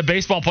exactly the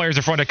baseball players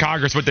in front of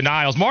Congress with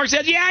denials. Mark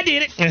says, yeah, I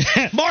did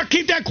it. Mark,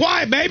 keep that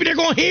quiet, baby. They're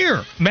going to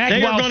hear.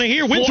 They are going to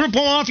hear. Winthrop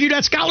will offer you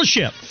that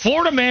scholarship.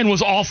 Florida man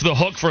was off the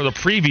hook for the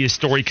previous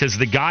story because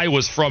the guy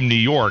was from New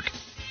York.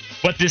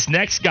 But this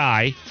next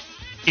guy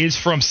is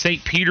from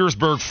St.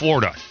 Petersburg,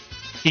 Florida.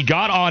 He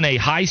got on a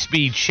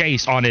high-speed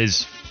chase on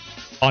his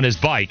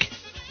bike,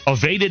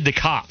 evaded the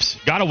cops,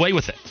 got away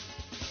with it.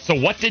 So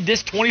what did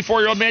this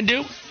 24-year-old man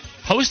do?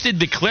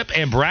 Posted the clip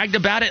and bragged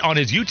about it on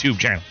his YouTube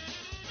channel.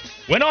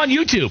 Went on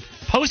YouTube,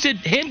 posted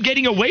him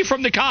getting away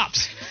from the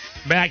cops.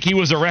 Mac, he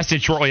was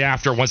arrested shortly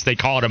after once they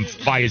called him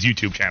by his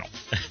YouTube channel.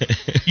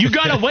 You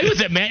got away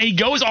with it, man. He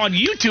goes on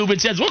YouTube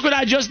and says, look what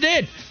I just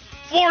did.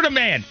 Florida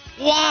man.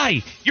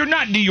 Why? You're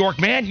not New York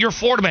man. You're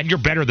Florida man. You're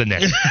better than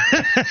this.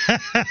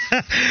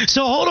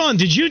 So hold on.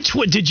 Did you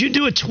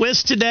do a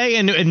twist today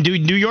and do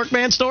New York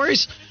man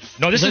stories?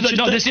 No, this was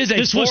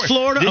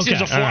Florida. This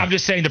is a Florida. I'm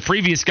just saying the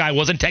previous guy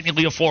wasn't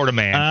technically a Florida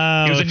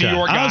man. He was a New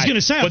York guy. I was going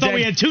to say, I thought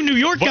we had two New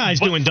York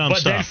guys doing dumb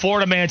stuff. But then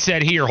Florida man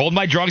said, here, hold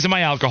my drugs and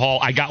my alcohol.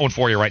 I got one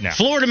for you right now.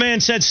 Florida man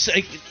said,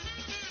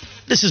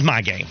 this is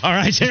my game. All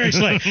right,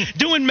 seriously.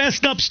 Doing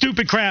messed up,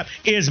 stupid crap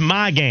is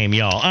my game,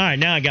 y'all. All right,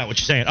 now I got what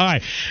you're saying. All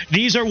right,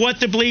 these are What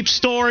the Bleep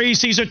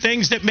stories. These are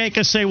things that make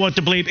us say What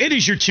the Bleep. It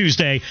is your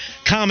Tuesday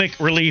comic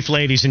relief,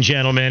 ladies and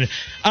gentlemen.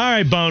 All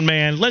right, Bone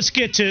Man, let's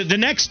get to the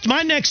next.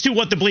 My next two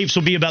What the Bleeps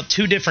will be about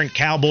two different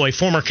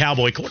former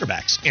Cowboy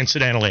quarterbacks,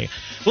 incidentally.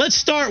 Let's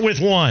start with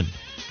one.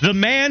 The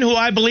man who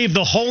I believe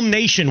the whole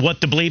nation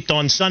what the bleeped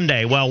on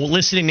Sunday while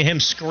listening to him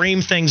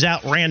scream things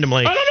out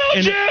randomly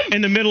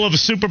in the middle of a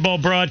Super Bowl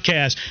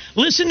broadcast.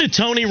 Listen to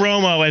Tony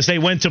Romo as they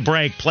went to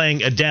break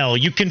playing Adele.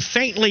 You can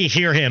faintly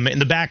hear him in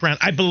the background.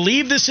 I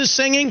believe this is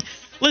singing.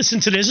 Listen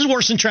to this. This is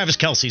worse than Travis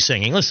Kelce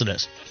singing. Listen to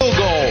this. Goal.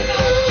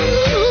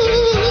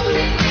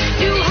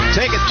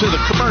 Take it to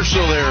the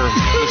commercial there,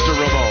 Mr.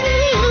 Romo.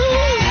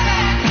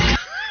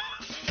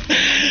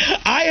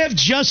 I have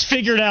just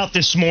figured out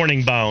this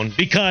morning, Bone,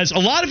 because a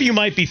lot of you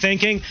might be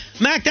thinking,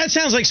 Mac, that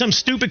sounds like some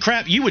stupid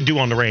crap you would do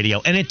on the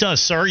radio. And it does,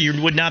 sir. You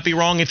would not be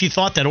wrong if you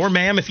thought that, or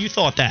ma'am, if you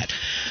thought that.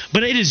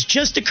 But it has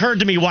just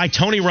occurred to me why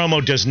Tony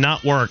Romo does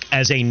not work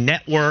as a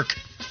network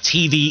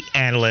TV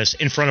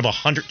analyst in front of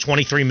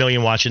 123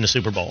 million watching the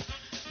Super Bowl.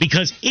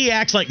 Because he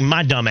acts like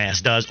my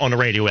dumbass does on the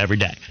radio every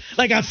day.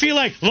 Like, I feel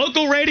like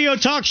local radio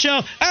talk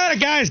show, the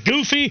guy's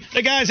goofy,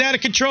 the guy's out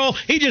of control.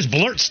 He just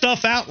blurts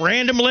stuff out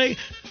randomly.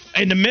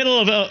 In the middle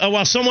of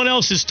while someone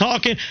else is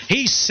talking,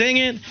 he's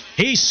singing,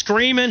 he's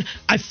screaming.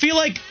 I feel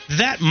like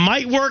that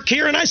might work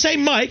here, and I say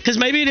might because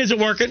maybe it isn't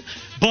working.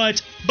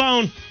 But,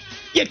 Bone,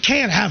 you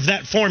can't have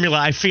that formula,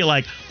 I feel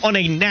like, on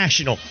a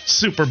national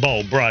Super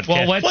Bowl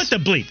broadcast. Well, what the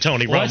bleep,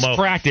 Tony Romo? Let's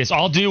practice.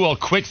 I'll do a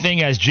quick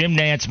thing as Jim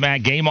Nantz,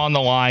 Matt, game on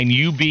the line.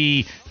 You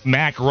be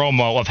Mac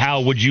Romo of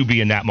how would you be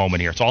in that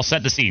moment here. So I'll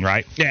set the scene,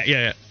 right?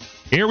 Yeah.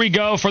 Here we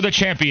go for the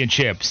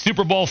championship.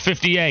 Super Bowl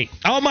 58.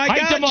 Oh, my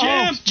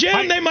God,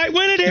 Jim, they might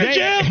win it here,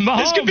 Jim.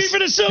 This could be for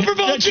the Super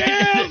Bowl,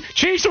 Jim.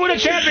 Chiefs win a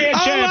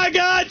championship. Oh, my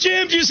God,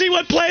 Jim, do you see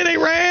what play they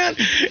ran?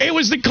 It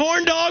was the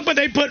corn dog, but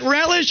they put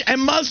relish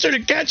and mustard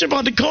and ketchup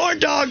on the corn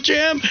dog,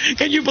 Jim.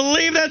 Can you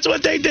believe that's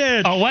what they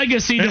did? A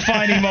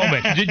legacy-defining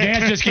moment.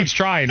 Dan just keeps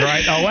trying,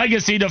 right? A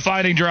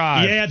legacy-defining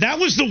drive. Yeah, that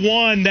was the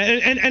one. That,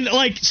 and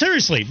like,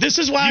 seriously, this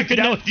is why I could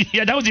never.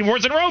 Yeah, that was even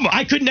worse than Roma.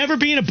 I could never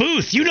be in a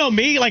booth. You know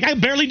me. Like, I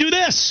barely do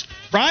this.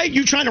 Right?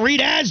 You trying to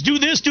read ads, do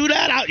this, do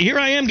that. Here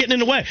I am getting in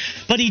the way.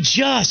 But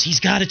he's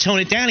got to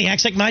tone it down. He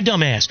acts like my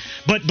dumb ass.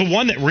 But the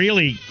one that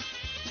really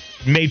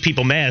made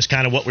people mad is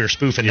kind of what we were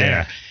spoofing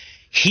there.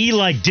 He,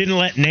 didn't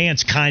let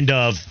Nance kind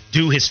of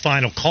do his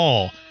final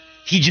call.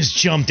 He just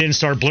jumped in and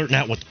started blurting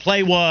out what the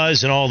play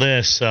was and all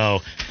this.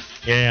 So,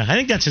 yeah, I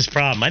think that's his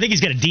problem. I think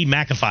he's got to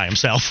de-Macify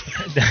himself.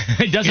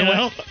 He doesn't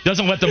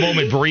let the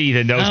moment breathe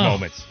in those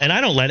moments. And I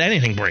don't let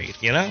anything breathe,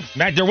 you know?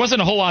 Matt, there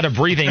wasn't a whole lot of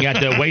breathing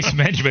at the Waste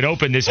Management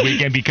Open this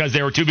weekend because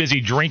they were too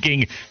busy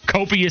drinking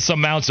copious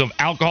amounts of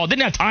alcohol.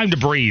 Didn't have time to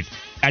breathe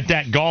at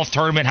that golf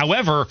tournament.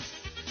 However,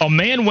 a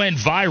man went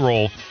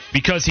viral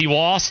because he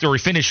lost or he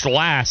finished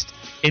last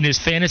in his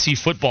fantasy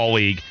football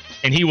league,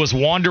 and he was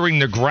wandering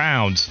the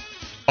grounds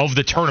of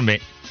the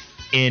tournament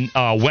in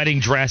a wedding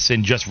dress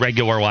and just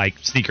regular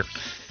sneaker.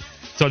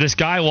 So this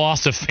guy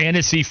lost a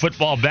fantasy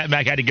football bet.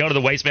 Mac had to go to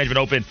the Waste Management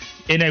Open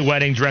in a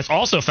wedding dress.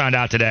 Also found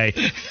out today,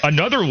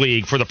 another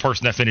league for the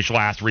person that finished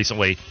last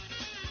recently,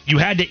 you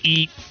had to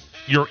eat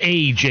your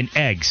age in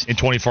eggs in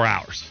 24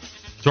 hours.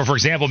 So for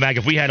example, Mac,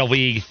 if we had a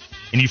league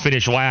and you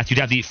finished last, you'd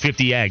have to eat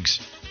 50 eggs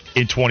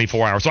in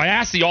 24 hours. So I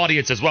asked the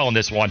audience as well in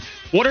this one,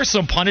 what are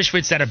some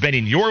punishments that have been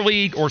in your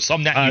league or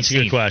some that you've seen?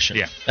 That's a good question.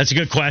 Yeah. That's a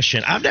good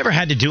question. I've never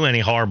had to do any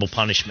horrible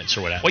punishments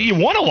or whatever. Well, you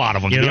won a lot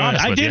of them, to be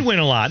honest with you. I did win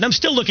a lot, and I'm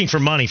still looking for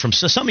money from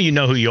some of you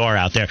know who you are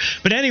out there.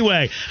 But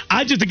anyway,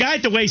 the guy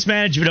at the Waste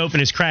Management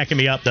Open is cracking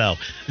me up, though.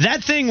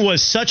 That thing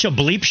was such a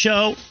bleep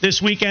show this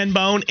weekend,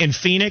 Bone, in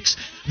Phoenix.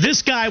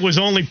 This guy was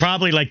only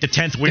probably the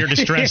 10th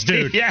weirdest dressed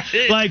dude. Yeah.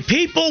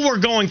 People were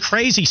going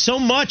crazy so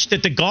much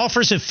that the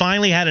golfers have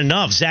finally had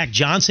enough. Zach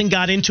Johnson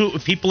got into it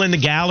with people in the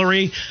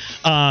gallery.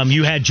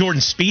 You had Jordan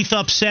Spieth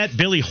upset,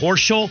 Billy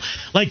Horschel.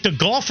 The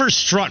golfers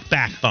struck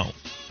backbone.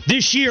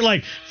 This year,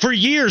 for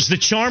years, the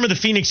charm of the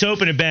Phoenix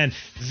Open had been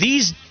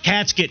these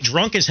cats get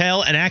drunk as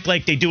hell and act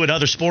like they do at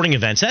other sporting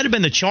events. That had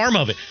been the charm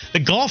of it. The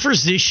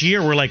golfers this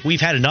year were we've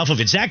had enough of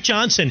it. Zach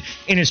Johnson,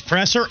 in his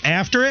presser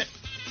after it,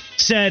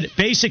 said,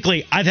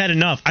 basically, I've had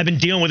enough. I've been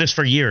dealing with this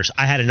for years.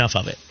 I had enough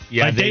of it.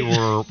 Yeah, they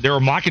were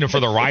mocking him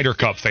for the Ryder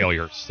Cup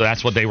failures. So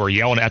that's what they were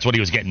yelling. That's what he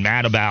was getting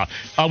mad about.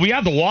 We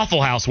have the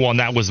Waffle House one.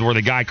 That was where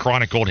the guy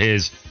chronicled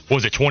his,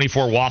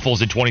 24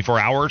 waffles in 24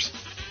 hours?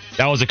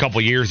 That was a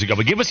couple years ago.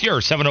 But give us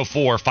yours,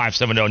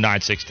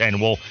 704-570-9610.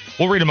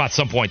 We'll read them out at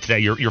some point today,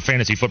 your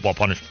fantasy football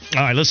punishment.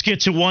 All right, let's get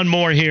to one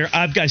more here.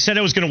 I said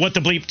I was going to what the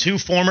bleep two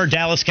former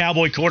Dallas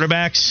Cowboy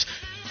quarterbacks.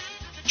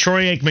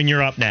 Troy Aikman,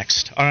 you're up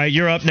next. All right,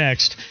 you're up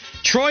next.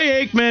 Troy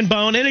Aikman,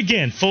 Bone, and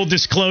again, full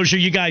disclosure,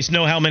 you guys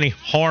know how many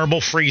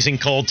horrible, freezing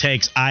cold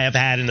takes I have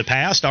had in the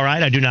past, all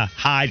right? I do not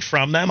hide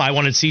from them. I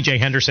wanted C.J.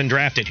 Henderson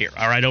drafted here,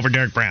 all right, over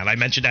Derek Brown. I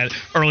mentioned that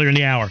earlier in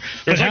the hour.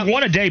 There's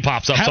one a day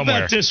pops up somewhere. How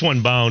about this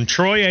one, Bone?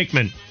 Troy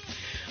Aikman.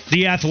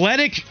 The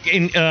Athletic,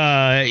 in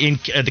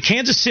the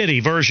Kansas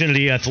City version of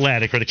The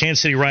Athletic, or the Kansas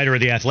City writer of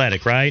The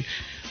Athletic, right,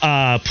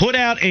 put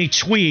out a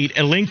tweet,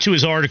 a link to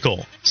his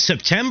article,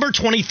 September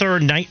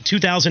 23rd,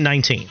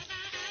 2019.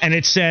 And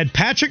it said,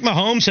 Patrick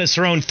Mahomes has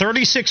thrown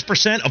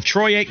 36% of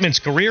Troy Aikman's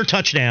career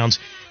touchdowns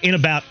in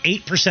about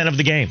 8% of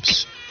the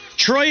games.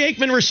 Troy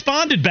Aikman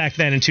responded back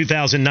then in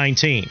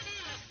 2019.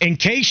 In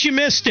case you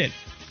missed it,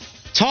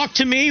 talk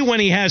to me when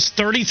he has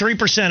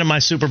 33% of my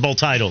Super Bowl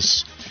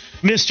titles.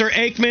 Mr.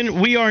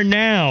 Aikman, we are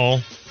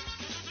now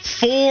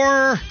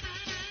 4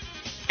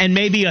 and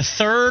maybe a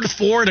third,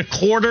 4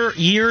 1/4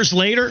 years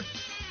later,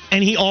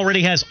 and he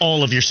already has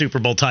all of your Super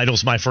Bowl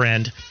titles, my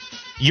friend.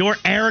 Your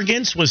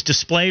arrogance was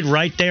displayed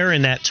right there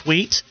in that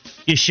tweet.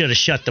 You should have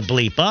shut the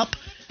bleep up.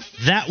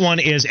 That one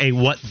is a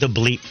what the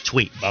bleep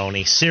tweet,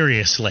 Boney.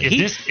 Seriously.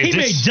 He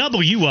may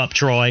double you up,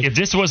 Troy. If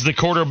this was the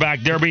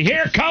quarterback derby,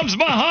 here comes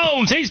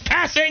Mahomes. He's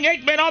passing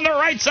Aikman on the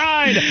right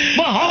side.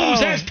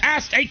 Mahomes has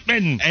passed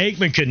Aikman.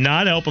 Aikman could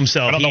not help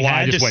himself. I don't know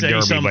why I just went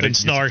derby, something but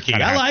it's snarky.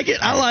 I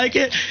like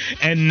it.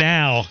 And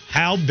now,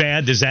 how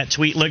bad does that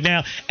tweet look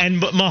now?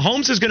 And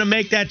Mahomes is going to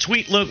make that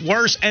tweet look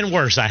worse and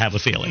worse, I have a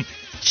feeling.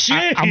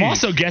 I'm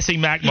also guessing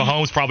Mac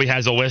Mahomes probably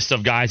has a list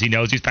of guys he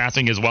knows he's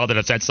passing as well that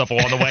have said stuff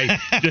along the way,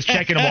 just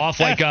checking them off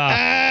like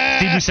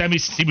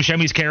Steve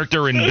Buscemi's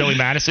character in Billy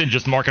Madison,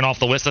 just marking off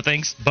the list of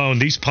things. Bone,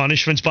 these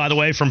punishments, by the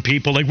way, from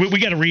people, we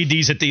got to read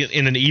these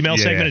in an email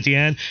segment at the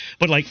end,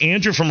 but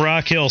Andrew from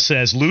Rock Hill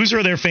says, loser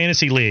of their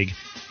fantasy league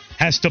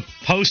has to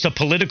post a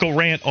political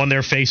rant on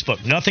their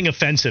Facebook. Nothing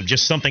offensive,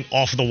 just something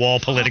off-the-wall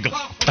political.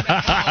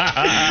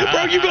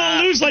 Bro, you're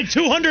going to lose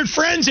 200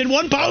 friends in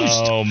one post.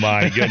 Oh,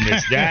 my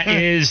goodness. That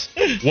is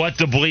what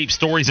the bleep,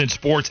 stories in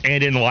sports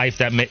and in life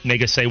that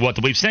make us say what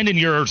the bleep. Send in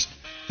yours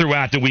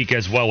throughout the week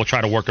as well. We'll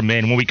try to work them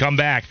in. When we come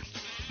back,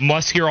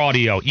 must hear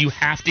audio. You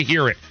have to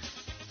hear it.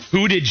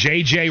 Who did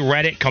J.J.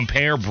 Redick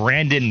compare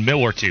Brandon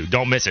Miller to?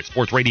 Don't miss it.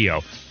 Sports Radio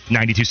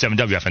 92.7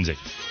 WFNZ.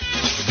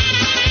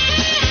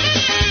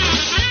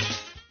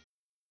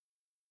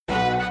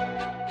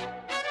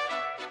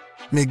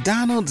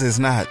 McDonald's is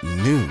not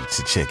new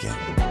to chicken.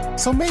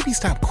 So maybe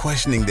stop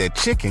questioning their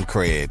chicken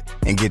cred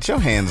and get your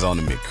hands on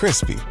the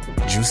McCrispy.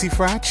 Juicy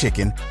fried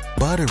chicken,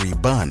 buttery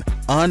bun,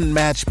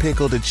 unmatched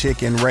pickle to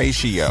chicken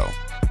ratio.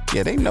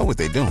 Yeah, they know what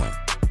they're doing.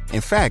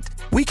 In fact,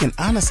 we can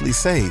honestly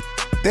say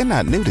they're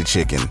not new to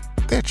chicken.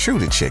 They're true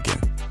to chicken.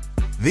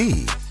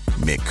 The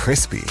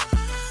McCrispy.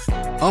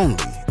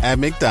 Only at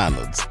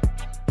McDonald's.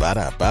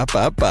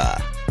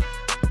 Ba-da-ba-ba-ba.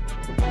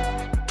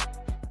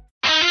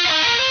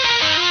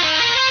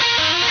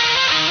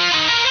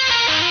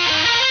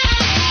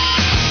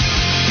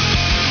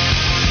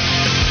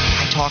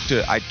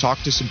 I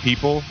talked to some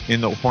people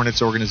in the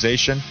Hornets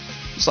organization.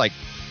 It's like,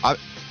 I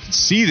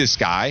see this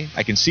guy.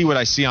 I can see what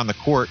I see on the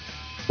court.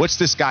 What's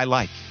this guy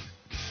like?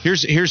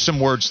 Here's some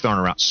words thrown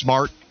around.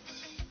 Smart,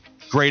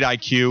 great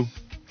IQ,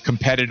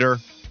 competitor,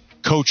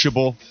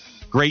 coachable,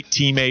 great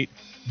teammate,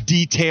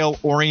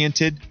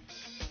 detail-oriented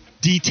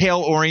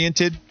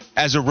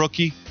as a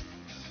rookie.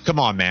 Come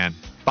on, man.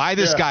 Buy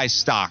this guy's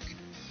stock.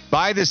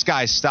 Buy this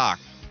guy's stock.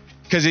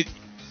 Because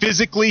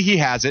physically he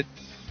has it.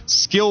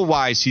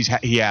 Skill-wise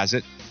he has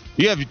it.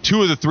 You have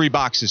 2 of the 3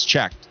 boxes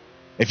checked.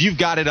 If you've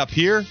got it up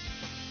here,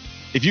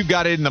 if you've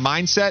got it in the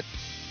mindset,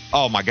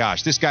 oh my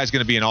gosh, this guy's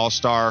going to be an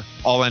all-star,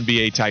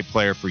 all-NBA type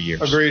player for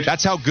years. Agreed.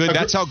 That's how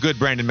good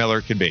Brandon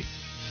Miller can be.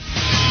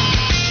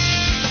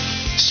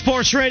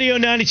 Sports Radio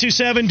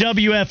 92.7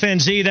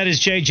 WFNZ. That is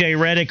J.J.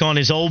 Redick on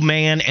his Old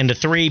Man and the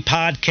 3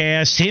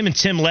 podcast. Him and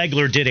Tim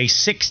Legler did a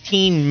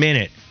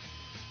 16-minute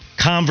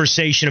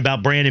conversation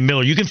about Brandon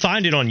Miller. You can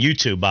find it on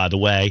YouTube, by the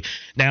way.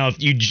 Now,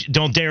 if you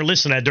don't dare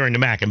listen to that during the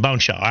Mac and Bone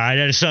Show, all right?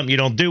 That is something you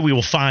don't do. We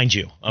will find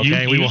you,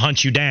 okay? We will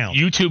hunt you down.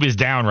 YouTube is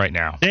down right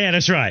now. Yeah,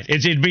 that's right.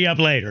 It'd be up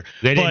later.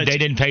 They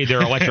didn't pay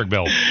their electric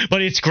bill.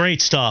 But it's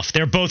great stuff.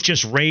 They're both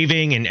just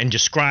raving and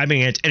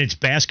describing it, and it's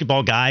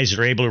basketball guys that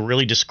are able to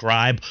really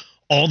describe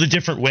all the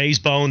different ways,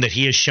 Bone, that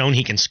he has shown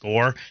he can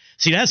score.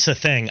 See, that's the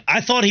thing. I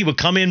thought he would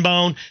come in,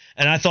 Bone,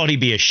 and I thought he'd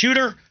be a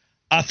shooter.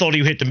 I thought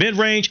he would hit the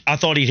mid-range. I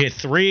thought he'd hit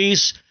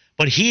threes.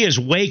 But he is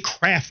way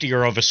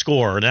craftier of a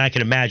scorer than I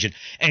can imagine.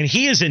 And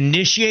he is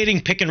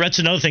initiating pick and roll. That's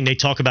another thing they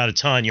talk about a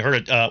ton. You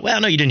heard it.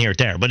 Well, no, you didn't hear it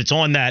there, but it's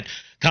on that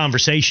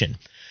conversation.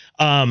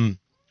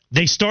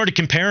 They started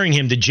comparing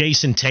him to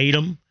Jason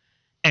Tatum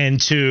and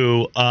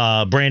to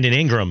Brandon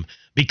Ingram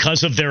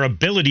because of their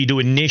ability to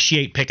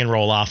initiate pick and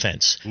roll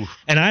offense. Oof.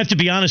 And I have to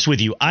be honest with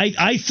you.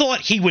 I thought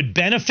he would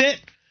benefit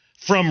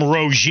from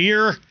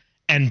Rozier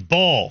and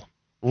Ball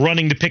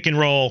running the pick and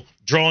roll,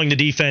 drawing the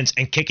defense,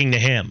 and kicking to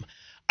him.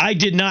 I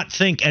did not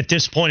think at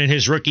this point in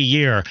his rookie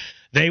year,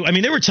 there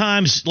were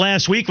times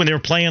last week when they were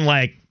playing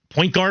like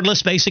point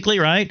guardless, basically,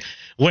 right,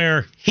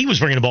 where he was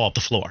bringing the ball up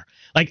the floor.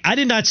 Like, I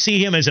did not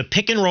see him as a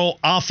pick and roll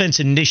offense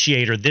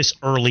initiator this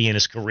early in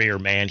his career,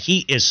 man.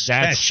 He is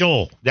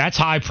special. That's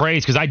high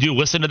praise, because I do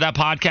listen to that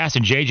podcast,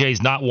 and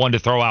JJ's not one to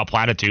throw out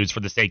platitudes for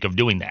the sake of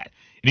doing that.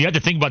 And you have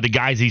to think about the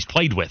guys he's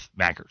played with,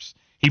 Mackers.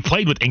 He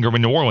played with Ingram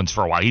in New Orleans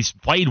for a while. He's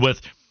played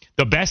with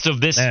the best of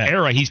this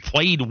era. He's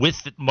played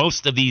with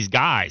most of these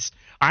guys.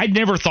 I'd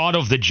never thought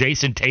of the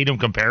Jason Tatum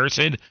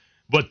comparison,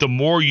 but the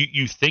more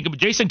you think of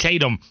Jason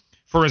Tatum,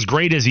 for as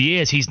great as he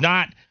is, he's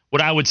not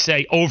what I would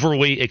say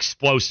overly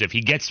explosive.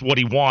 He gets what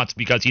he wants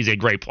because he's a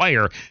great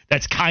player.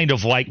 That's kind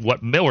of like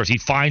what Miller's. He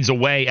finds a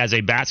way as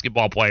a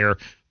basketball player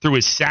through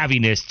his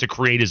savviness to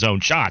create his own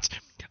shots.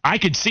 I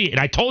could see it. And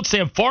I told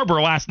Sam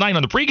Farber last night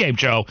on the pregame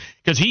show,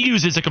 because he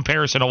uses a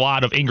comparison a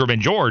lot of Ingram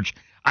and George.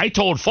 I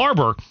told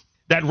Farber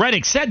that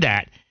Redick said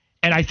that,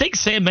 and I think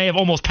Sam may have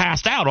almost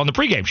passed out on the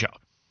pregame show.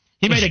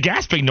 He made a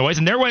gasping noise,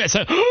 and there went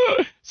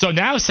it. So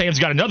now Sam's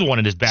got another one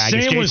in his bag.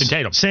 It's Jason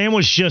Tatum. Sam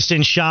was just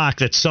in shock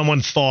that someone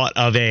thought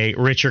of a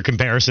richer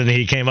comparison that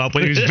he came up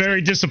with. He was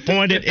very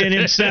disappointed in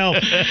himself.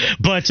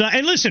 But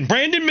and listen,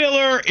 Brandon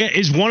Miller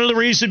is one of the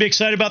reasons to be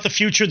excited about the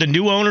future, the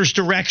new owner's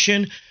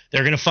direction.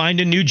 They're going to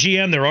find a new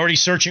GM. They're already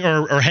searching,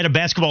 or head of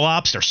basketball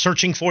ops. They're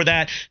searching for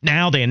that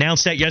now. They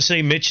announced that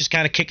yesterday. Mitch is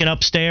kind of kicking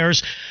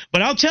upstairs.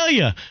 But I'll tell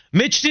you,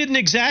 Mitch didn't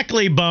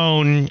exactly,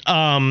 Bone,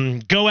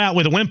 go out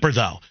with a whimper,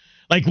 though.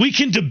 Like, we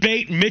can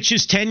debate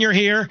Mitch's tenure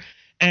here,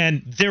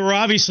 and there were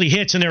obviously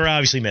hits and there were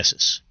obviously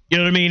misses. You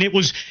know what I mean?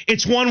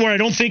 It's one where I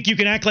don't think you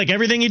can act like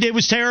everything he did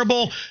was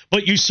terrible,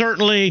 but you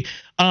certainly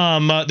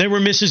there were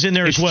misses in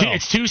there as well.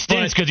 It's 2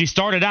 stints, because he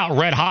started out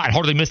red hot,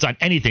 hardly missed on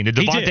anything. The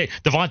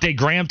Devontae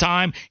Graham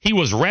time, he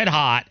was red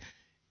hot.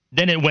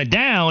 Then it went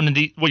down, and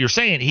what you're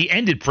saying, he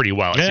ended pretty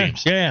well, it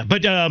seems. Yeah,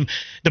 but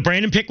the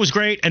Brandon pick was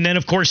great, and then,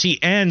 of course,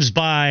 he ends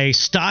by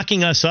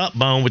stocking us up,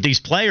 Bone, with these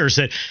players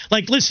that,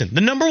 like, listen, the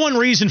number one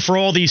reason for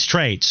all these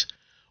trades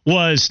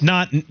was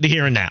not the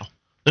here and now.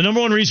 The number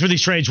one reason for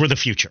these trades were the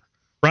future,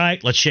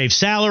 right? Let's shave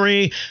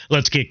salary.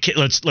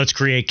 Let's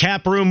create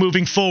cap room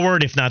moving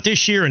forward, if not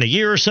this year, in a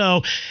year or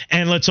so.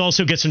 And let's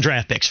also get some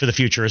draft picks for the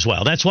future as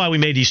well. That's why we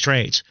made these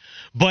trades.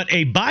 But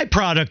a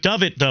byproduct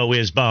of it, though,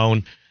 is,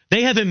 Bone,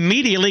 they have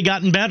immediately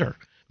gotten better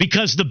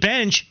because the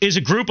bench is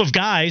a group of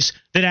guys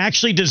that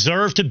actually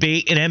deserve to be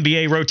in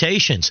NBA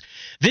rotations.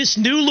 This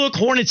new-look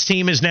Hornets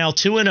team is now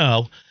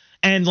 2-0.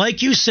 And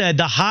like you said,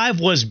 the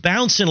Hive was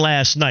bouncing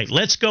last night.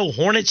 Let's go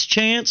Hornets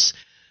chants.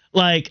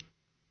 Like,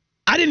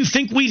 I didn't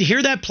think we'd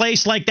hear that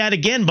place like that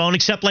again, Bone,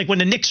 except like when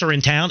the Knicks are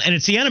in town and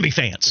it's the enemy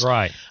fans.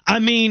 Right. I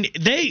mean,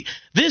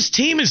 this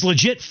team is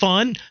legit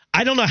fun.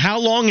 I don't know how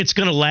long it's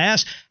going to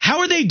last. How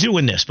are they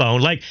doing this,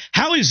 Bone? Like,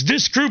 how is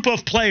this group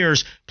of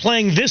players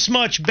playing this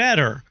much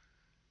better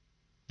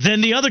than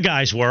the other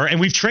guys were?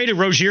 And we've traded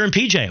Rozier and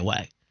PJ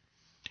away.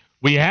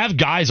 We have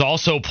guys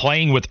also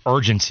playing with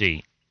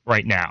urgency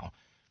right now.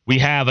 We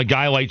have a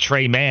guy like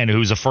Trey Mann,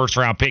 who's a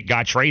first-round pick,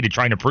 got traded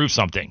trying to prove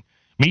something.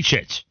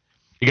 Micic,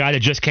 the guy that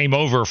just came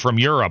over from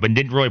Europe and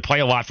didn't really play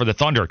a lot for the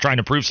Thunder, trying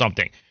to prove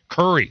something.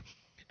 Curry,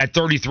 at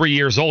 33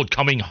 years old,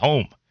 coming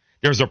home.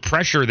 There's a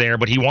pressure there,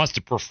 but he wants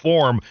to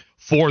perform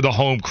for the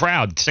home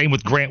crowd. Same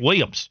with Grant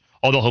Williams,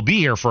 although he'll be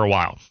here for a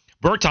while.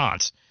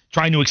 Bertans,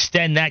 trying to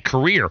extend that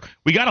career.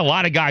 We got a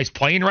lot of guys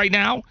playing right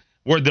now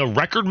where the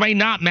record may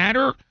not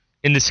matter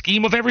in the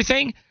scheme of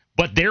everything,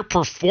 but their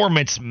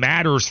performance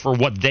matters for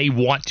what they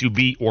want to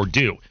be or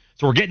do.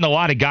 So we're getting a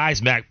lot of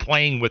guys, Mac,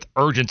 playing with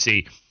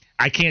urgency.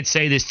 I can't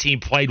say this team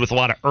played with a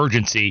lot of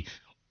urgency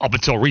up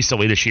until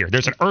recently this year.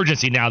 There's an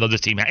urgency now, though,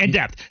 this team has. And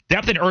depth.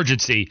 Depth and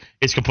urgency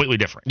is completely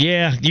different.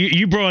 Yeah,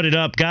 you brought it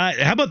up,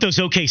 guy. How about those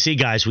OKC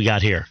guys we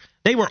got here?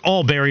 They were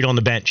all buried on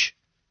the bench.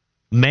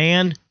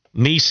 Mann,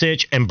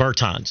 Micic, and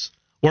Bertans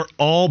were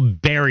all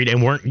buried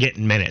and weren't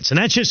getting minutes. And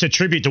that's just a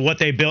tribute to what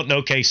they built in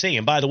OKC.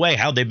 And by the way,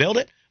 how'd they build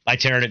it? By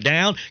tearing it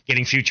down,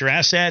 getting future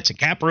assets and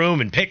cap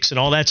room and picks and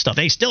all that stuff.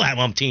 They still have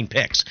umpteen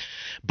picks.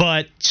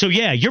 But, so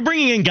yeah, you're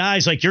bringing in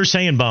guys like you're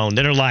saying, Bone,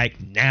 that are like,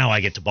 now I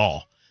get the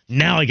ball.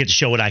 Now I get to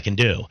show what I can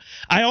do.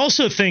 I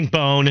also think,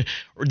 Bone,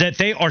 that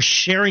they are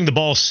sharing the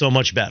ball so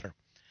much better.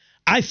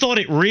 I thought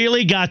it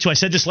really got to, I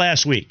said this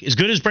last week, as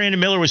good as Brandon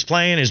Miller was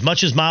playing, as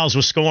much as Miles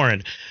was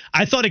scoring,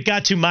 I thought it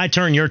got to my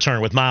turn, your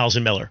turn with Miles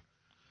and Miller.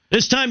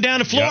 This time down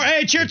the floor, yep.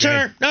 Hey, it's your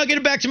turn. No, get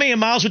it back to me. And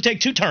Miles would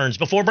take 2 turns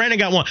before Brandon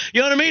got one.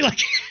 You know what I mean?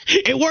 Like,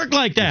 it worked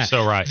like that.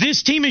 You're so right.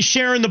 This team is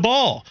sharing the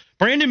ball.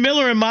 Brandon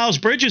Miller and Miles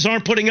Bridges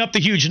aren't putting up the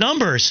huge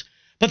numbers,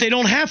 but they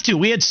don't have to.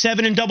 We had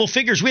 7 in double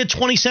figures. We had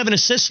 27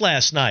 assists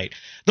last night.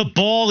 The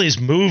ball is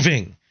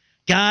moving.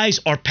 Guys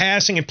are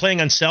passing and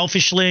playing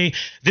unselfishly.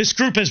 This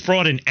group has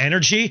brought in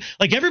energy.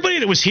 Like, everybody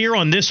that was here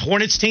on this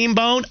Hornets team,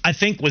 Bone, I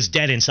think was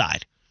dead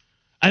inside.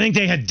 I think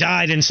they had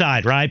died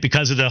inside, right,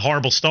 because of the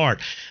horrible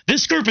start.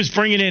 This group is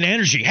bringing in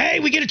energy. Hey,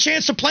 we get a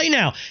chance to play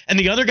now. And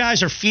the other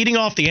guys are feeding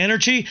off the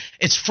energy.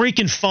 It's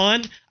freaking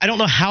fun. I don't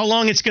know how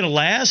long it's going to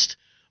last,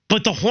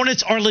 but the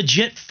Hornets are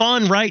legit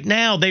fun right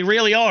now. They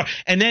really are.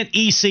 And then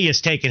EC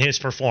has taken his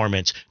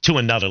performance to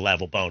another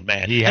level, Bone,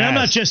 man. And I'm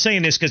not just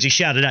saying this because he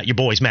shouted out your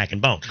boys, Mac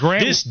and Bone.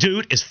 This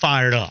dude is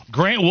fired up.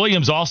 Grant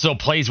Williams also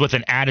plays with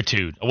an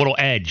attitude, a little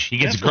edge. He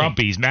gets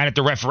grumpy. He's mad at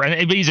the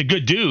referee. He's a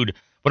good dude.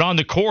 But on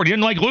the court, he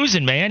doesn't like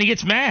losing, man. He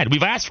gets mad.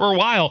 We've asked for a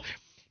while.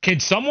 Can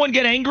someone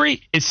get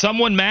angry? Is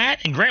someone mad?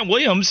 And Grant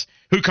Williams,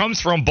 who comes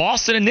from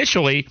Boston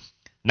initially,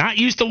 not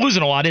used to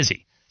losing a lot, is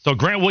he? So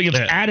Grant Williams'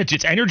 attitude,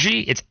 it's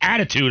energy, it's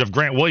attitude of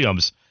Grant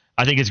Williams,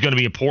 I think is going to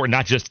be important,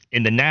 not just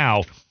in the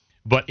now,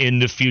 but in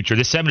the future.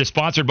 This segment is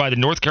sponsored by the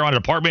North Carolina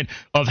Department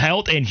of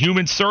Health and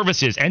Human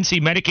Services. NC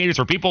Medicaid is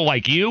for people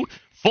like you.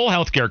 Full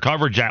health care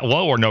coverage at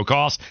low or no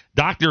cost.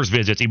 Doctor's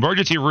visits,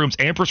 emergency rooms,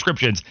 and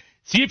prescriptions.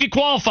 See if you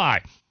qualify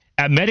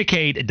at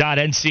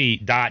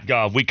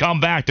medicaid.nc.gov. We come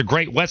back to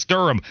great Wes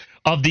Durham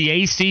of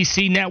the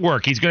ACC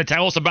Network. He's going to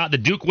tell us about the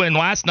Duke win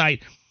last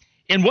night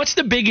and what's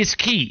the biggest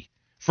key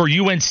for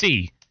UNC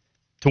to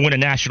win a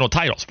national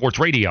title. Sports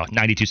Radio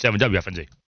 92.7 WFNZ.